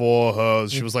MCU before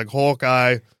hers, she was like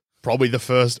Hawkeye, probably the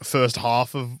first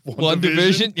half of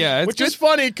WandaVision. Yeah, it's which good. is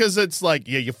funny because it's like,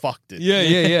 yeah, you fucked it.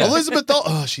 Yeah. Elizabeth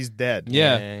Dalton, she's dead.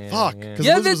 Yeah. Fuck, because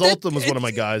Yeah, Elizabeth that- Dalton was one of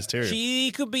my guys too.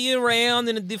 she could be around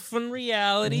in a different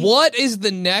reality. What is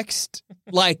the next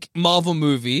like Marvel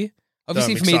movie?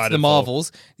 Obviously, I'm for me, it's excited the for.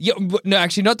 Marvels. Yeah, no,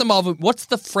 actually, not the Marvel. What's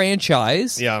the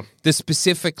franchise? Yeah. The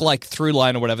specific like through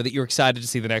line or whatever that you're excited to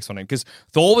see the next one in? Because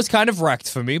Thor was kind of wrecked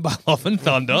for me by Love and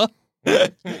Thunder.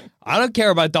 I don't care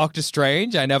about Doctor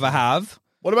Strange. I never have.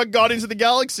 What about Guardians of the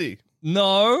Galaxy?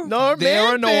 No, No, they're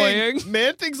Man annoying. Thing.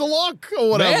 Man Thing's a lock or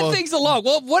whatever. Man Thing's a lot.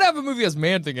 Well, whatever movie has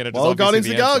Man Thing in it. is Well, obviously Guardians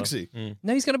of the answer. Galaxy.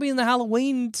 No, he's gonna be in the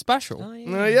Halloween special.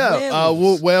 Yeah.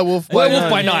 Werewolf by Werewolf Night.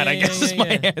 by Night, I guess, is my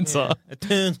answer.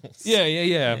 Eternals.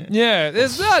 Yeah.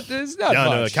 There's not Yeah,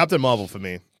 no, much. Captain Marvel for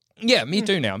me. Yeah, me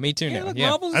too now. Me too Yeah, now. look, Yeah.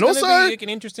 Marvel's And gonna also- be like an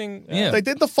interesting. Yeah. They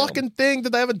did the fucking thing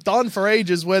that they haven't done for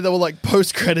ages where they were like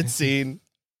post-credit scene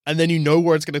and then you know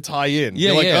where it's going to tie in. Yeah,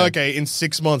 You're like, yeah. okay, in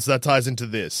 6 months that ties into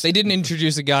this. They didn't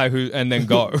introduce a guy who and then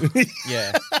go.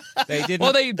 Yeah. They didn't.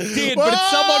 Well, they did, but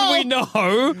it's someone we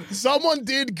know. Someone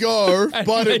did go,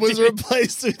 but it was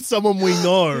replaced with someone we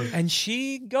know. and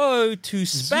she go to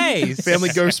space. Family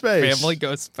go space. Family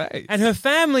goes space. And her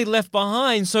family left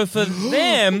behind. So for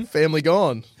them, Family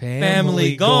gone.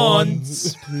 family gone.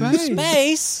 Space.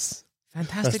 Space.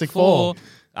 Fantastic Four.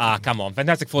 Ah, come on.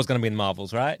 Fantastic Four is going to be in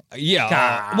Marvels, right?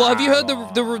 Yeah. Well, have you heard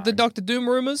the Doctor Doom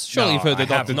rumors? Surely you've heard the I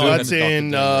have Doctor not Doom. heard That's the Dr.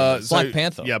 in Doom. Black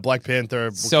Panther. Yeah, Black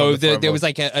Panther. So Wakanda there Forever. was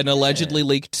like an allegedly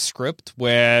leaked script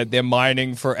where they're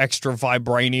mining for extra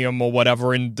vibranium or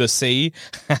whatever in the sea,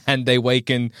 and they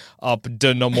waken up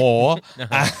Namor.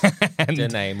 and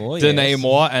Namor, yes.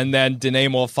 Namor, and then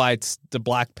Namor fights the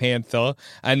Black Panther,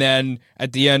 and then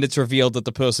at the end it's revealed that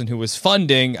the person who was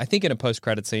funding, I think in a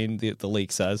post-credit scene, the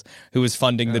leak says, who was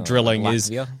funding the drilling is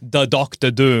Latvia? the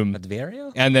Doctor Doom.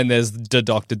 Latveria? And then there's the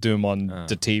Doctor Doom on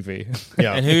the TV.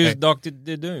 Yeah. And who's Dr.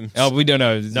 Doom? Oh, we don't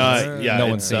know. No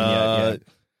one's it's, seen yet.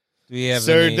 Do we have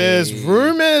So any- there's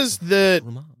rumors that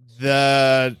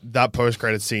that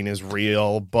post-credit scene is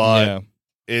real, but Yeah.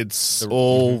 it's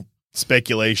all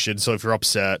speculation. So if you're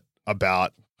upset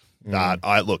about that,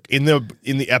 I look in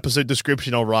the episode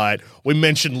description. I'll write. We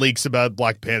mentioned leaks about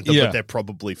Black Panther, Yeah. but they're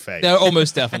probably fake. They're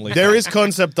almost definitely. There is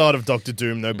concept art of Doctor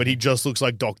Doom though, but he just looks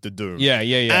like Doctor Doom. Yeah.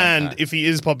 And if he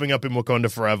is popping up in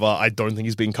Wakanda Forever, I don't think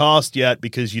he's been cast yet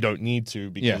because you don't need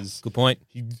to. Because Good point.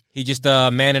 He just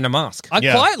a man in a mask. I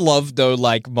Yeah. quite love though,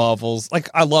 like Marvel's. Like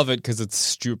I love it because it's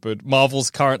stupid. Marvel's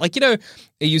current, like it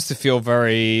used to feel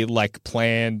very like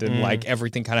planned and like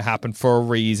everything kind of happened for a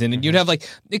reason, and you'd have like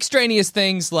extraneous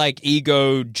things like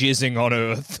Ego jizzing on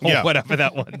Earth or Yeah. whatever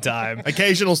that one time.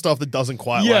 occasional stuff that doesn't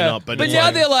quite line up. But it's now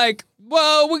like- they're like,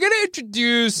 well, we're going to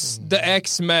introduce the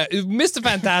X-Men, Mr.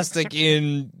 Fantastic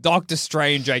in Doctor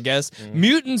Strange, I guess.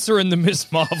 Mutants are in the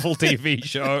Miss Marvel TV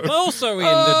show. Also in the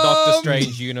Doctor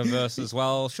Strange universe as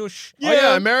well. Shush. Oh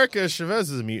yeah, America Chavez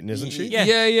is a mutant, isn't she? Yeah.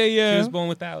 Yeah. She was born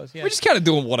with powers. Yeah. We're just kind of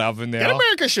doing whatever now. Get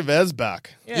America Chavez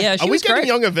back. Yeah, she Are we was getting great.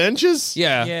 Young Avengers?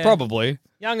 Yeah, Yeah. probably.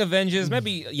 Young Avengers,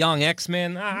 maybe Young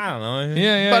X-Men. I don't know.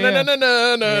 Yeah.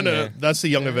 No. Yeah. That's the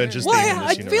Young Avengers Well, theme in I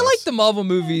this feel universe. like the Marvel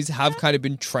movies have kind of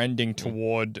been trending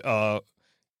toward.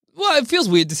 Well, it feels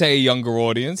weird to say a younger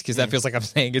audience because that feels like I'm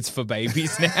saying it's for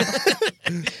babies now,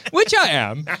 which I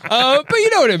am. But you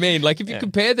know what I mean. Like if you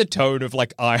compare the tone of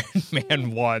like Iron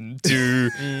Man 1 to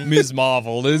Ms.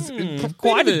 Marvel, there's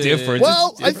quite a difference.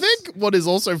 Well, I think what is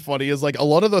also funny is like a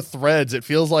lot of the threads, it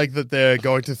feels like that they're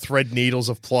going to thread needles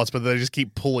of plots, but they just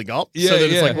keep pulling up. Yeah, so that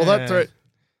it's yeah. like, well, that thread,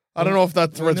 I don't know if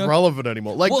that thread's not? relevant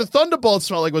anymore. Like the Thunderbolts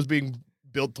felt like was being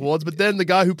built towards, but then the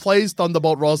guy who plays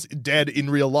Thunderbolt Ross dead in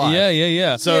real life.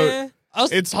 Yeah. So Yeah.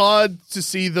 it's hard to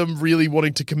see them really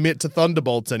wanting to commit to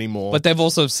Thunderbolts anymore. But they've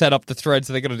also set up the thread,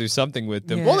 so they're going to do something with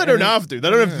them. well, they don't have to. They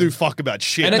don't have to do fuck about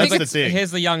shit. And I That's think the thing.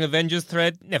 Here's the Young Avengers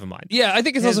thread. Never mind. Yeah, I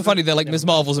think it's also funny that like Ms.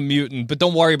 Marvel's a mutant, but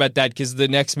don't worry about that because the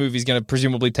next movie is going to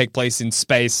presumably take place in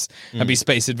space and be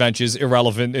space adventures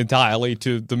irrelevant entirely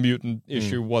to the mutant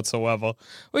issue whatsoever.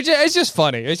 Which is just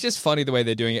funny. It's just funny the way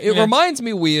they're doing it. It reminds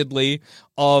me weirdly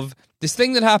of this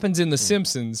thing that happens in The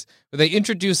Simpsons where they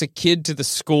introduce a kid to the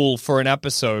school for an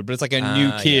episode, but it's like a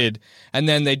new kid. And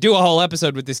then they do a whole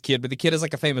episode with this kid, but the kid is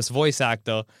like a famous voice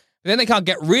actor. But then they can't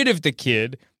get rid of the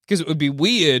kid because it would be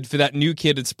weird for that new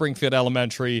kid at Springfield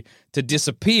Elementary to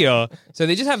disappear. So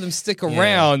they just have them stick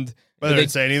around. But they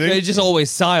don't say anything? They're just always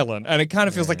silent. And it kind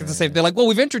of feels like it's the same. They're like, well,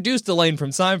 we've introduced Elaine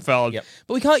from Seinfeld,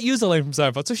 but we can't use Elaine from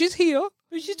Seinfeld. So she's here.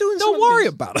 She's doing Don't worry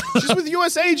about it. She's with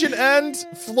U.S. Agent and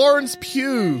Florence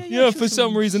Pugh. Yeah, for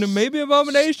some reason, and maybe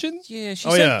Abomination. Yeah,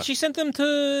 she sent them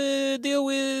to deal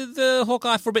with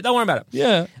Hawkeye for a bit. Don't worry about it.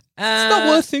 Yeah, it's not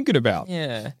worth thinking about.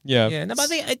 Yeah. Yeah. No,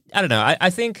 but I don't know. I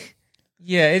think,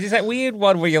 it's that weird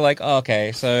one where you're like, oh,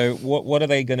 okay, so what are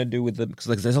they going to do with them? Because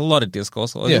like, there's a lot of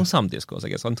discourse, or some discourse, I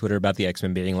guess, on Twitter about the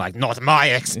X-Men being like, not my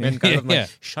X-Men. I'm like,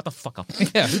 shut the fuck up.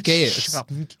 Yeah, who cares? Shut up.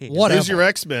 Who cares? Whatever. Who's your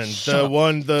X-Men? Shut up.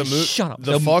 The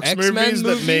The Fox X-Men movies that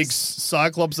movies? makes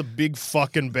Cyclops a big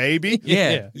fucking baby?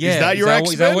 Yeah. Is that your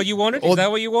X-Men? Is that what you wanted? Or Is that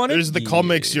what you wanted? There's the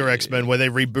comics, your X-Men, where they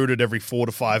rebooted every 4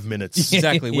 to 5 minutes.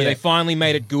 Exactly, where they finally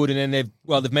made it good and then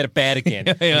they've made it bad again.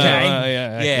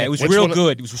 Yeah. It was Which real one-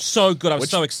 good. It was so good. I was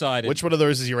so excited. Which one of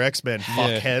those is your X-Men?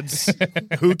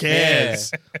 Fuckheads. Who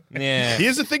cares? Yeah.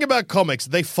 Here's the thing about comics.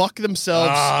 They fuck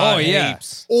themselves Oh, yeah.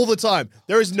 heaps. all the time.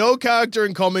 There is no character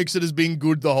in comics that has been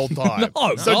good the whole time.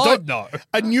 No, so God, don't no.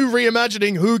 A new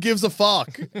reimagining, who gives a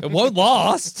fuck? It won't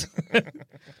last.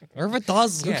 Or if it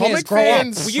does, who Yeah. cares? Comic Grow up.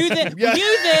 fans. Were you there? Yeah. Were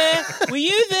you there? Were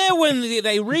you there when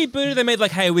they rebooted? They made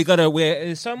like, hey,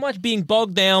 there's so much being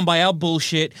bogged down by our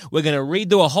bullshit. We're gonna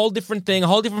redo a whole different thing, a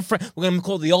whole different. We're gonna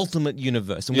call it the Ultimate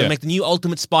Universe, and we're Yeah. gonna make the new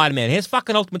Ultimate Spider-Man. Here's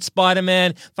fucking Ultimate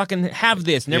Spider-Man. Fucking have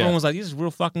this, and everyone Yeah. was like, this is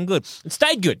real fucking good. It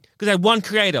stayed good because they had one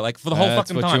creator, like for the whole That's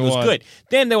fucking what time. you It was want. good.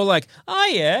 Then they were like, oh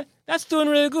yeah. That's doing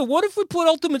really good. What if we put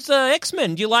Ultimate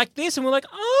X-Men? Do you like this? And we're like,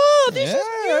 oh, this is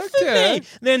new for okay. me.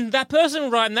 Then that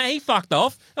person writing that, he fucked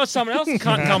off. Or someone else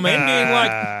can't come in being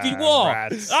like, what?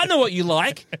 Rats. I know what you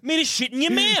like. Me to shit in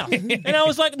your mouth. And I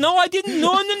was like, no, I didn't.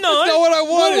 No. That's not what I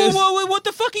wanted. What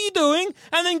the fuck are you doing?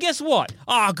 And then guess what?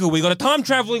 Ah, good. We got a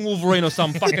time-traveling Wolverine or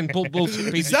some fucking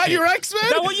bullshit piece Is of that shit. your X-Men? Is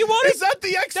that what you wanted? Is that the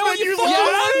Is that X-Men what you you fucking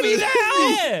love?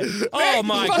 wanted? Yeah. Oh,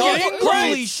 my fucking God.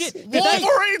 Holy great. shit. Did they-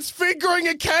 Wolverine's fingering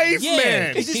a caveman.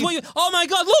 Is this what you? Oh my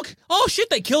God! Look! Oh shit!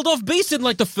 They killed off Beast in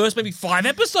like the first maybe 5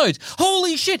 episodes.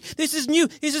 Holy shit! This is new.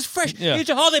 This is fresh. Yeah.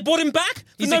 Oh, they brought him back. For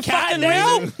He's no a cat fucking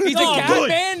now? reason? He's a Oh, cat good.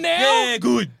 man now? Yeah,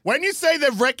 good. When you say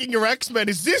they're wrecking your X-Men,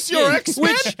 is this your Yeah.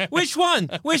 X-Men? Which one?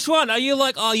 Which one? Are you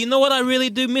like? Oh, you know what I really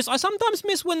do miss? I sometimes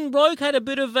miss when Rogue had a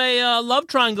bit of a love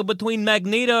triangle between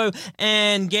Magneto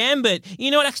and Gambit.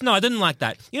 You know what? Actually, no, I didn't like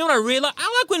that. You know what I really like?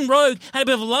 I like when Rogue had a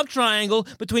bit of a love triangle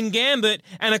between Gambit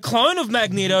and a clone of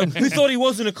Magneto who thought he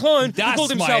wasn't a clone. He That's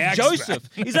called my himself X-Men. Joseph.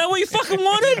 Is that what you fucking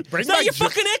wanted? Bring Is that back your Jo-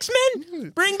 fucking X-Men?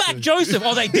 Bring back Joseph.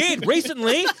 Oh, they did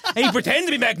recently. And he pretended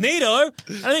to be Magneto.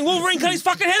 And then Wolverine cut his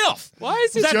fucking head off. Why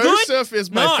is Is it? that Joseph good?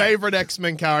 is my No. favorite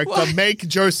X-Men character. What? Make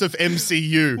Joseph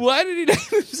MCU. Why did he name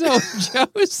himself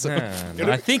Joseph?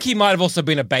 I think he might have also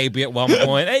been a baby at one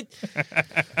point.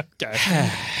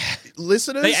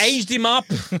 Listeners, They aged him up,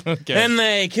 then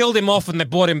they killed him off, and they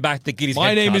brought him back to get his My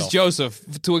head name cut is off.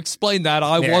 Joseph. To explain that,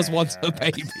 I was once a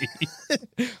baby.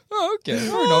 Oh, okay.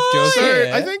 Fair enough, So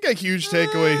Joseph. I think a huge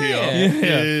takeaway here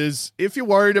is if you're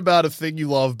worried about a thing you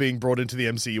love being brought into the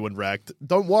MCU and wrecked,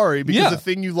 don't worry because Yeah. the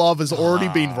thing you love has already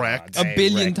been wrecked. A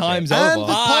billion times And over.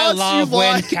 the I parts love you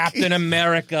when like- Captain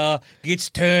America gets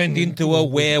turned into a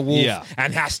werewolf Yeah.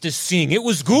 and has to sing. It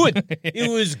was good. It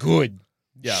was good.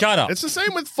 Yeah. Shut up. It's the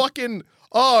same with fucking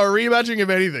a reimagining of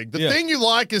anything. The Yeah. thing you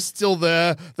like is still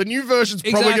there. The new version's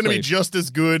probably going to be Exactly. just as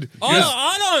good.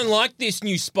 I don't like this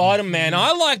new Spider-Man.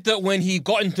 I liked that when he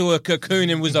got into a cocoon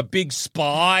and was a big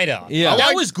spider. Yeah. That I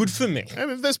like- was good for me. I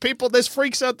mean, there's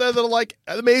freaks out there that are like,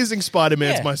 amazing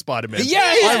Spider-Man's Yeah. my Spider-Man.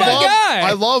 Yeah, he's I my love, guy.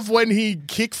 I love when he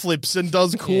kickflips and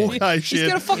does cool guy shit. He's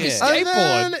got a fucking Yeah. And skateboard.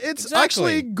 then it's Exactly.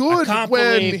 actually good I can't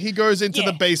when believe- he goes into Yeah.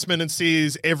 the basement and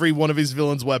sees every one of his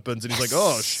villains' weapons, and he's like,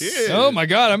 "Oh shit!" Oh my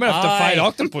god, I'm gonna have to fight I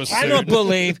Octopus cannot soon.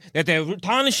 believe that they're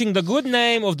tarnishing the good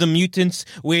name of the mutants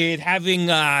with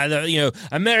having,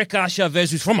 America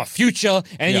Chavez, who's from a future,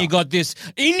 and Yeah. you got this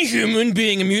Inhuman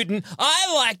being a mutant.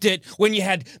 I liked it when you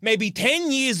had maybe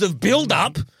 10 years of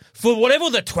build-up for whatever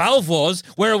the 12 was,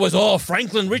 where it was,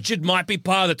 Franklin Richard might be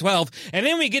part of the 12, and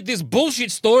then we get this bullshit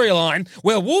storyline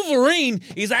where Wolverine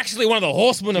is actually one of the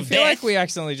horsemen of I feel death. like we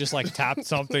accidentally just like tapped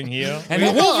something here. And the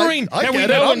Yeah, Wolverine I that we get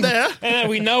it, know I'm and, there. and that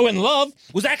we know and love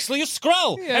was actually a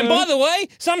Skrull. And by the way,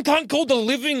 some cunt called the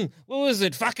living, what was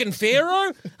it, fucking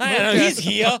Pharaoh? I don't know, he's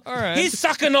here. All right. He's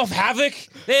sucking off havoc.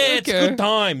 Yeah, it's Okay. good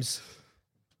times.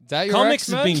 Is that your Comics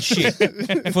X-Men? have been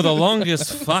shit for the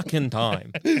longest fucking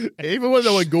time. Even when they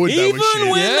were good, they Even were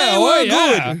shit. when Yeah, they oh, were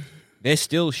yeah. good. They're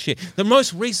still shit. The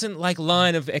most recent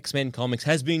line of X-Men comics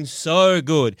has been so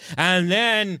good. And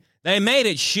then they made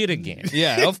it shit again.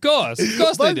 Yeah, of course. Of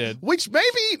course they But- did. Which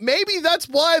maybe that's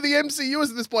why the MCU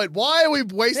is at this point. Why are we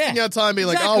wasting Yeah, our time being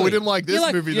like, exactly. oh, we didn't like this You're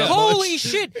like, movie yeah. that Holy much?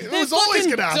 shit. It they're was always fucking-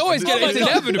 gonna happen. It's always gonna- my it's God.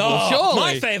 inevitable, Oh, surely.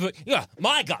 My favorite,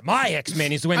 my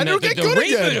X-Men is when And the it'll get the good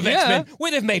reboot again. of Yeah. X-Men, where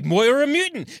they've made Moira a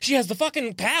mutant. She has the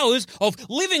fucking powers of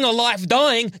living a life,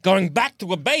 dying, going back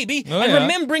to a baby, and yeah.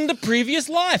 remembering the previous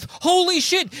life. Holy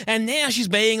shit. And now she's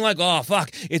being like, oh, fuck,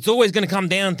 it's always going to come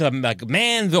down to like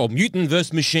man or mutant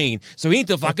versus machine. So we need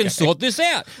to fucking sort this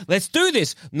out. Let's do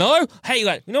this. No? Hey,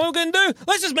 like, you know what we're going to do?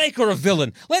 Let's just make her a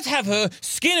villain. Let's have her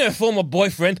skin her former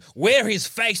boyfriend, wear his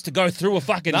face to go through a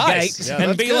fucking Nice. gate, Yeah, and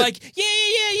that's be good. like, yeah.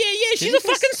 She's a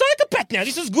fucking psychopath now.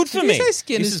 This is good for Did me. you say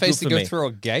skin This his is face good to for go me. through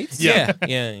a gate? Yeah.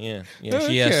 Oh,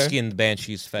 She okay. skinned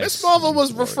Banshee's face. Miss Marvel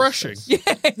was refreshing.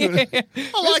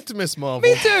 I liked Miss Marvel.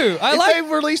 Me too. I if like. they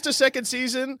released a second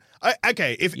season,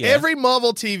 if Yeah. every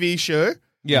Marvel TV show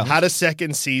Yeah. had a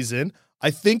second season, I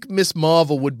think Miss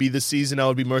Marvel would be the season I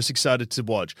would be most excited to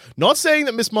watch. Not saying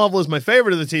that Miss Marvel is my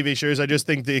favorite of the TV shows, I just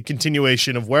think the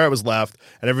continuation of where it was left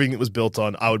and everything it was built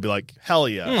on, I would be like, hell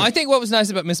yeah. I think what was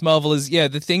nice about Miss Marvel is, the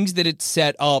things that it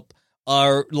set up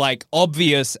are like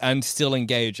obvious and still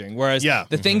engaging. Whereas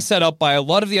the things set up by a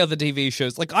lot of the other TV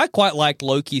shows, like I quite liked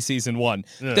Loki season 1.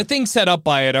 Yeah. The things set up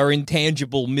by it are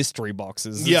intangible mystery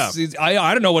boxes.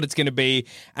 I don't know what it's going to be,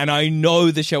 and I know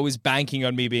the show is banking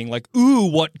on me being like,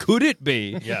 ooh, what could it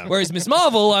be? Yeah. Whereas Miss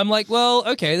Marvel, I'm like, well,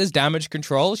 okay, there's damage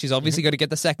control. She's obviously got to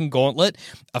get the second gauntlet,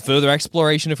 a further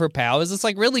exploration of her powers. It's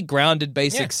like really grounded,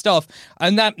 basic stuff,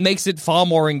 and that makes it far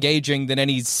more engaging than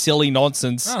any silly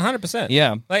nonsense. Oh, 100%.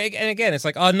 Yeah. Like, and again, it's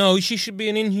like, oh no, she should be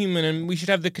an Inhuman and we should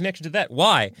have the connection to that.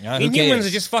 Why? Yeah, who Inhumans cares? are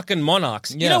just fucking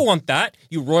monarchs. You Yeah. don't want that,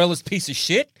 you royalist piece of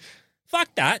shit.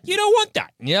 Fuck that. You don't want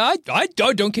that. Yeah, I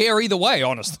don't care either way,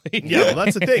 honestly. Yeah, well,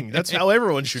 that's the thing. That's how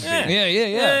everyone should be.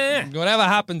 Yeah. Whatever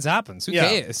happens, happens. Who Yeah.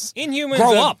 cares? Inhumans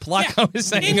Grow are, up, like I was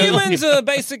saying. Inhumans are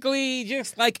basically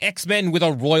just like X-Men with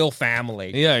a royal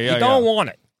family. Yeah, You don't want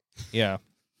it. Yeah.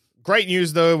 Great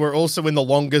news, though. We're also in the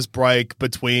longest break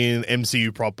between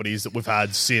MCU properties that we've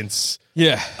had since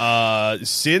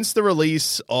the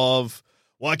release of.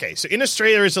 Well, okay, so in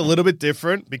Australia it's a little bit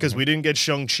different because we didn't get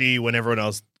Shang-Chi when everyone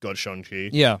else got Shang-Chi.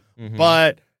 Yeah.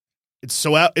 But it's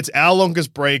our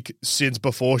longest break since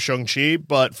before Shang-Chi,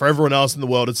 but for everyone else in the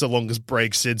world, it's the longest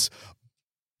break since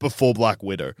before Black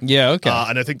Widow. Yeah, okay.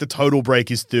 And I think the total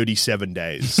break is 37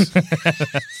 days.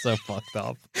 That's so fucked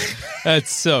up.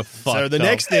 That's so fucked up. So the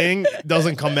next thing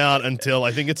doesn't come out until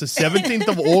I think it's the 17th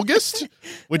of August,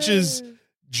 which is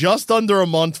just under a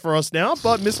month for us now,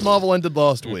 but Miss Marvel ended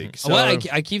last week. So Well,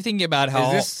 I keep thinking about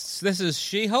how... This is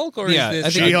She-Hulk or Yeah, is I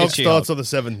this think She-Hulk it's She-Hulk. starts on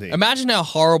the 17th. Imagine how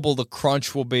horrible the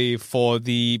crunch will be for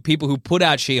the people who put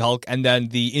out She-Hulk, and then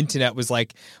the internet was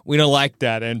like, we don't like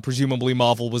that, and presumably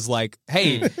Marvel was like,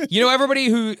 hey, you know everybody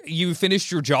who you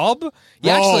finished your job? You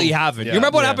actually haven't. yeah, You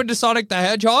remember what yeah. happened to Sonic the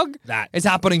Hedgehog? That. It's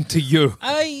happening to you.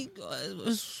 I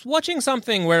was watching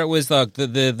something where it was like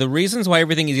the reasons why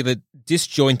everything is either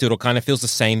disjointed or kind of feels the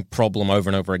same problem over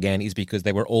and over again is because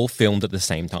they were all filmed at the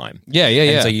same time. Yeah.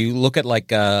 And so you look at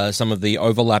like some of the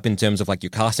overlap in terms of like your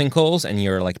casting calls and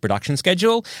your like production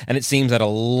schedule, and it seems that a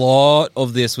lot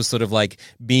of this was sort of like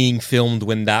being filmed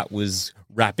when that was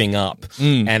wrapping up.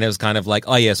 And it was kind of like,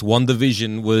 oh yes,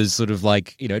 WandaVision was sort of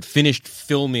like, you know, it finished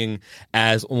filming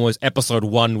as almost episode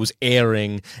 1 was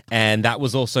airing, and that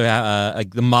was also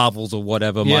like the Marvels or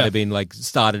whatever might have been like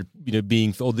started, you know,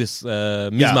 being, or this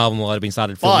Ms. Marvel might have been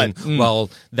started filming while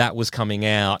that was coming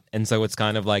out, and so it's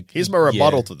kind of like, Here's my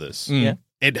rebuttal to this. Yeah.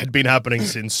 It had been happening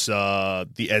since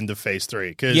the end of Phase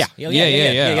 3. Yeah.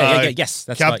 Yes,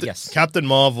 that's right. Yes. Captain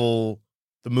Marvel,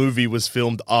 the movie, was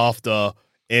filmed after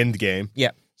Endgame.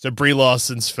 Yeah. So Brie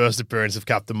Larson's first appearance of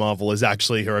Captain Marvel is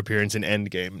actually her appearance in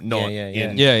Endgame, not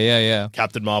in Yeah.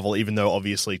 Captain Marvel, even though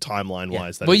obviously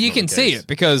timeline-wise that Well, is you not can the see case. it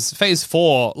because Phase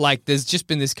 4, like, there's just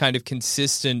been this kind of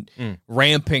consistent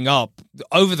ramping up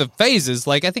over the phases.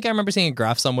 Like, I think I remember seeing a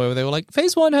graph somewhere where they were like,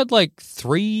 Phase 1 had like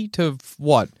 3 to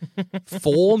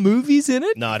 4 movies in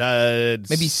it? No, it had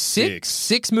Maybe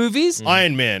six movies?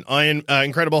 Iron Man,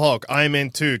 Incredible Hulk, Iron Man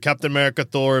 2, Captain America,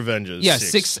 Thor, Avengers. Yeah,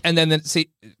 6. And then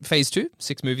see, Phase 2,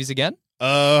 6 movies again.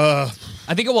 Uh,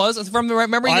 I think it was. From the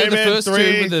memory, Iron the Man first 3,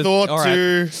 two. With the, Thor all right.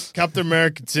 2, Captain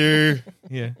America 2,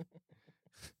 Yeah.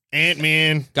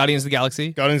 Ant-Man, Guardians of the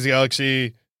Galaxy. Guardians of the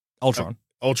Galaxy, Ultron.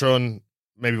 Ultron,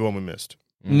 maybe one we missed.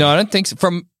 No, I don't think so.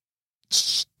 From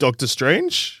Doctor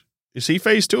Strange? Is he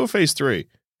Phase 2 or Phase 3?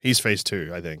 He's Phase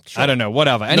 2, I think. I don't know.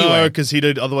 Whatever. No, Anyway. because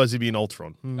otherwise he'd be in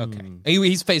Ultron. Okay.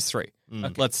 He's Phase 3.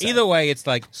 Let's say. Either way, it's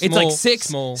like small, It's like six.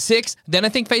 small. Then I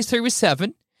think Phase 3 was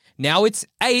 7. Now it's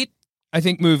 8, I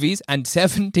think, movies and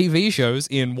 7 TV shows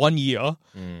in 1 year.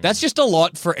 That's just a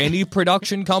lot for any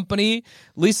production company.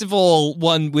 Least of all,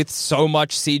 one with so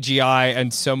much CGI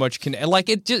and so much... like,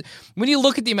 it just... When you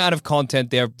look at the amount of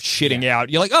content they're shitting out,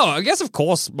 you're like, oh, I guess of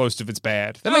course most of it's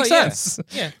bad. That makes sense.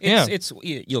 Yeah, it's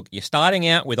you're starting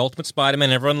out with Ultimate Spider-Man,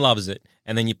 everyone loves it,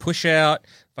 and then you push out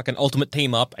fucking Ultimate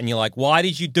Team Up, and you're like, why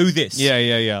did you do this?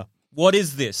 Yeah. What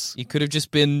is this? You could have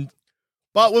just been...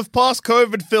 But we've passed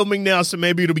COVID filming now, so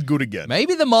maybe it'll be good again.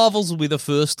 Maybe the Marvels will be the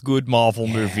first good Marvel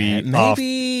movie.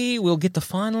 Maybe we'll get to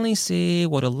finally see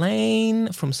what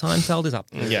Elaine from Seinfeld is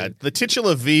up to. Yeah, the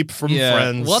titular Veep from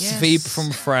Friends. What's Yes. Veep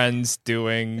from Friends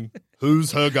doing?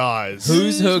 Who's her guys?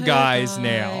 Who's her guys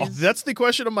now? That's the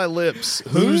question on my lips.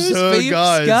 Who's Who's her Veep's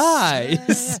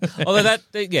guys? Although that,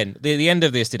 again, the end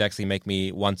of this did actually make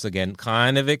me once again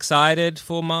kind of excited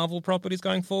for Marvel properties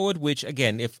going forward, which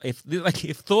again, if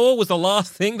Thor was the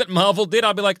last thing that Marvel did,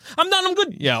 I'd be like, I'm done, I'm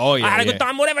good. Yeah, oh yeah. I had a yeah. good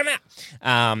time, whatever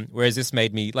now. Whereas this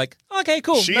made me like, okay,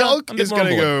 cool. She-Hulk I'm a bit is more on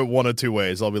going to board. go one or two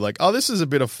ways. I'll be like, oh, this is a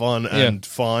bit of fun and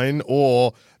fine,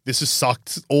 or this has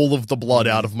sucked all of the blood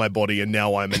out of my body, and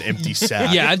now I'm an empty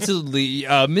sack. Yeah, absolutely.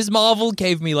 Ms. Marvel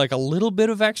gave me like a little bit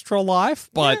of extra life,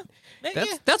 but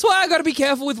that's why I got to be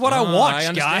careful with what I watch, I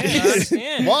understand, guys. I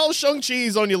understand. While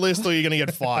Shang-Chi's on your list, or you're going to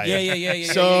get fired. Yeah.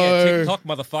 So- TikTok,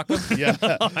 motherfucker. Yeah,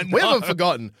 we haven't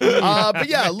forgotten. But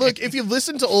yeah, look, if you've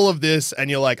listened to all of this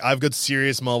and you're like, I've got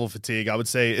serious Marvel fatigue, I would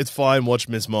say it's fine, watch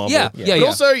Miss Marvel. Yeah. But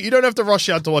also, you don't have to rush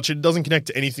out to watch it. It doesn't connect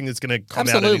to anything that's going to come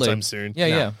out Absolutely. anytime soon.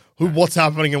 Yeah. What's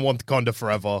happening in Wakanda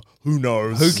forever? Who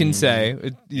knows? Who can say?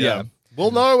 Yeah.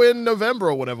 We'll know in November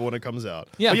or whatever when it comes out.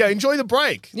 Yeah. But yeah, enjoy the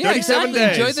break. Yeah, 37 exactly.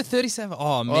 days. Enjoy the 37.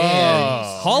 Oh, man.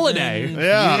 Oh. Holiday.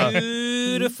 Yeah.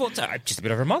 Beautiful time. Just a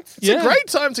bit over a month. It's a great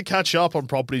time to catch up on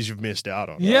properties you've missed out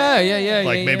on. Yeah.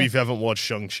 Like maybe if you haven't watched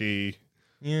Shang-Chi.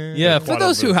 Yeah, for quite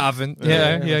those a who bit. haven't.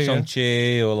 Yeah.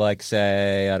 Shang-Chi, or like,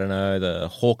 say, I don't know, the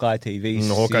Hawkeye TV series.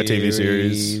 The Hawkeye TV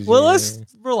series. Well, let's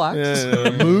relax.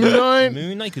 Moon Knight.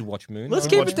 Moon Knight, you could watch Moon Let's Knight.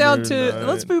 keep watch it down Moon to. Knight.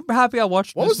 Let's be happy I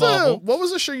watched What Miss was Marvel. what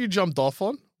was the show you jumped off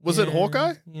on? Was it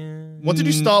Hawkeye? Yeah. What did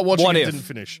you start watching What and If? didn't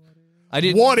finish? I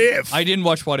didn't. What If? I didn't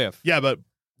watch What If. Yeah, but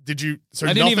did you? So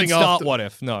I didn't even nothing start after- What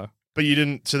If. No. But you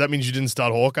didn't. So that means you didn't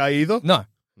start Hawkeye either. No.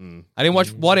 I didn't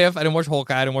watch What If. I didn't watch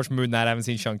Hawkeye. I didn't watch Moon Knight. I haven't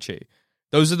seen Shang-Chi.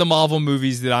 Those are the Marvel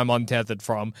movies that I'm untethered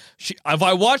from. If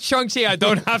I watch Shang-Chi, I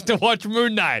don't have to watch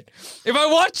Moon Knight. If I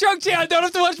watch Shang-Chi, I don't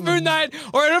have to watch Moon Knight,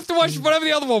 or I don't have to watch whatever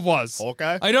the other one was.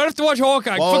 Hawkeye? I don't have to watch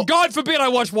Hawkeye. Well- For God forbid I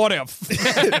watch What If.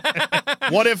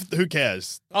 What if? Who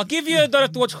cares? I'll give you, don't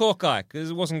have to watch Hawkeye, because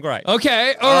it wasn't great.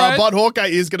 Okay, all right. But Hawkeye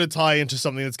is going to tie into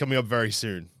something that's coming up very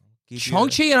soon.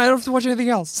 Shang-Chi, and I don't have to watch anything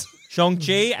else.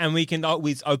 Shang-Chi, and we can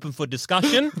always open for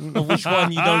discussion of which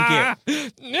one you don't get.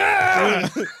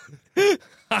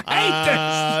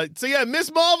 So yeah,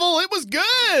 Miss Marvel, it was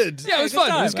good. Yeah, it was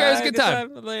fun. It was great. It was a good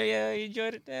time. Yeah, you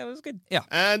enjoyed it. Yeah, it was good.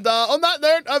 And on that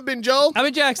note, I've been Joel. I'm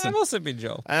in Jackson. I've also been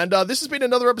Joel. And this has been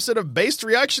another episode of Based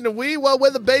Reaction, and we're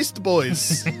the Based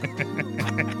Boys.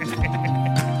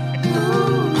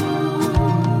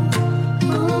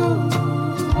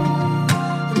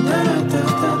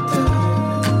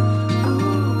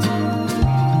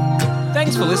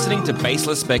 Thanks for listening to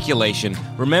Baseless Speculation.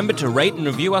 Remember to rate and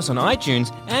review us on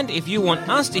iTunes, and if you want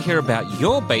us to hear about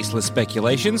your baseless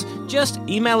speculations, just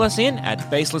email us in at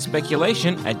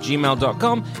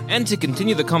baselessspeculation@gmail.com, and to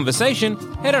continue the conversation,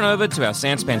 head on over to our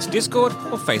Sanspants Discord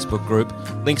or Facebook group.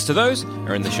 Links to those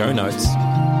are in the show notes.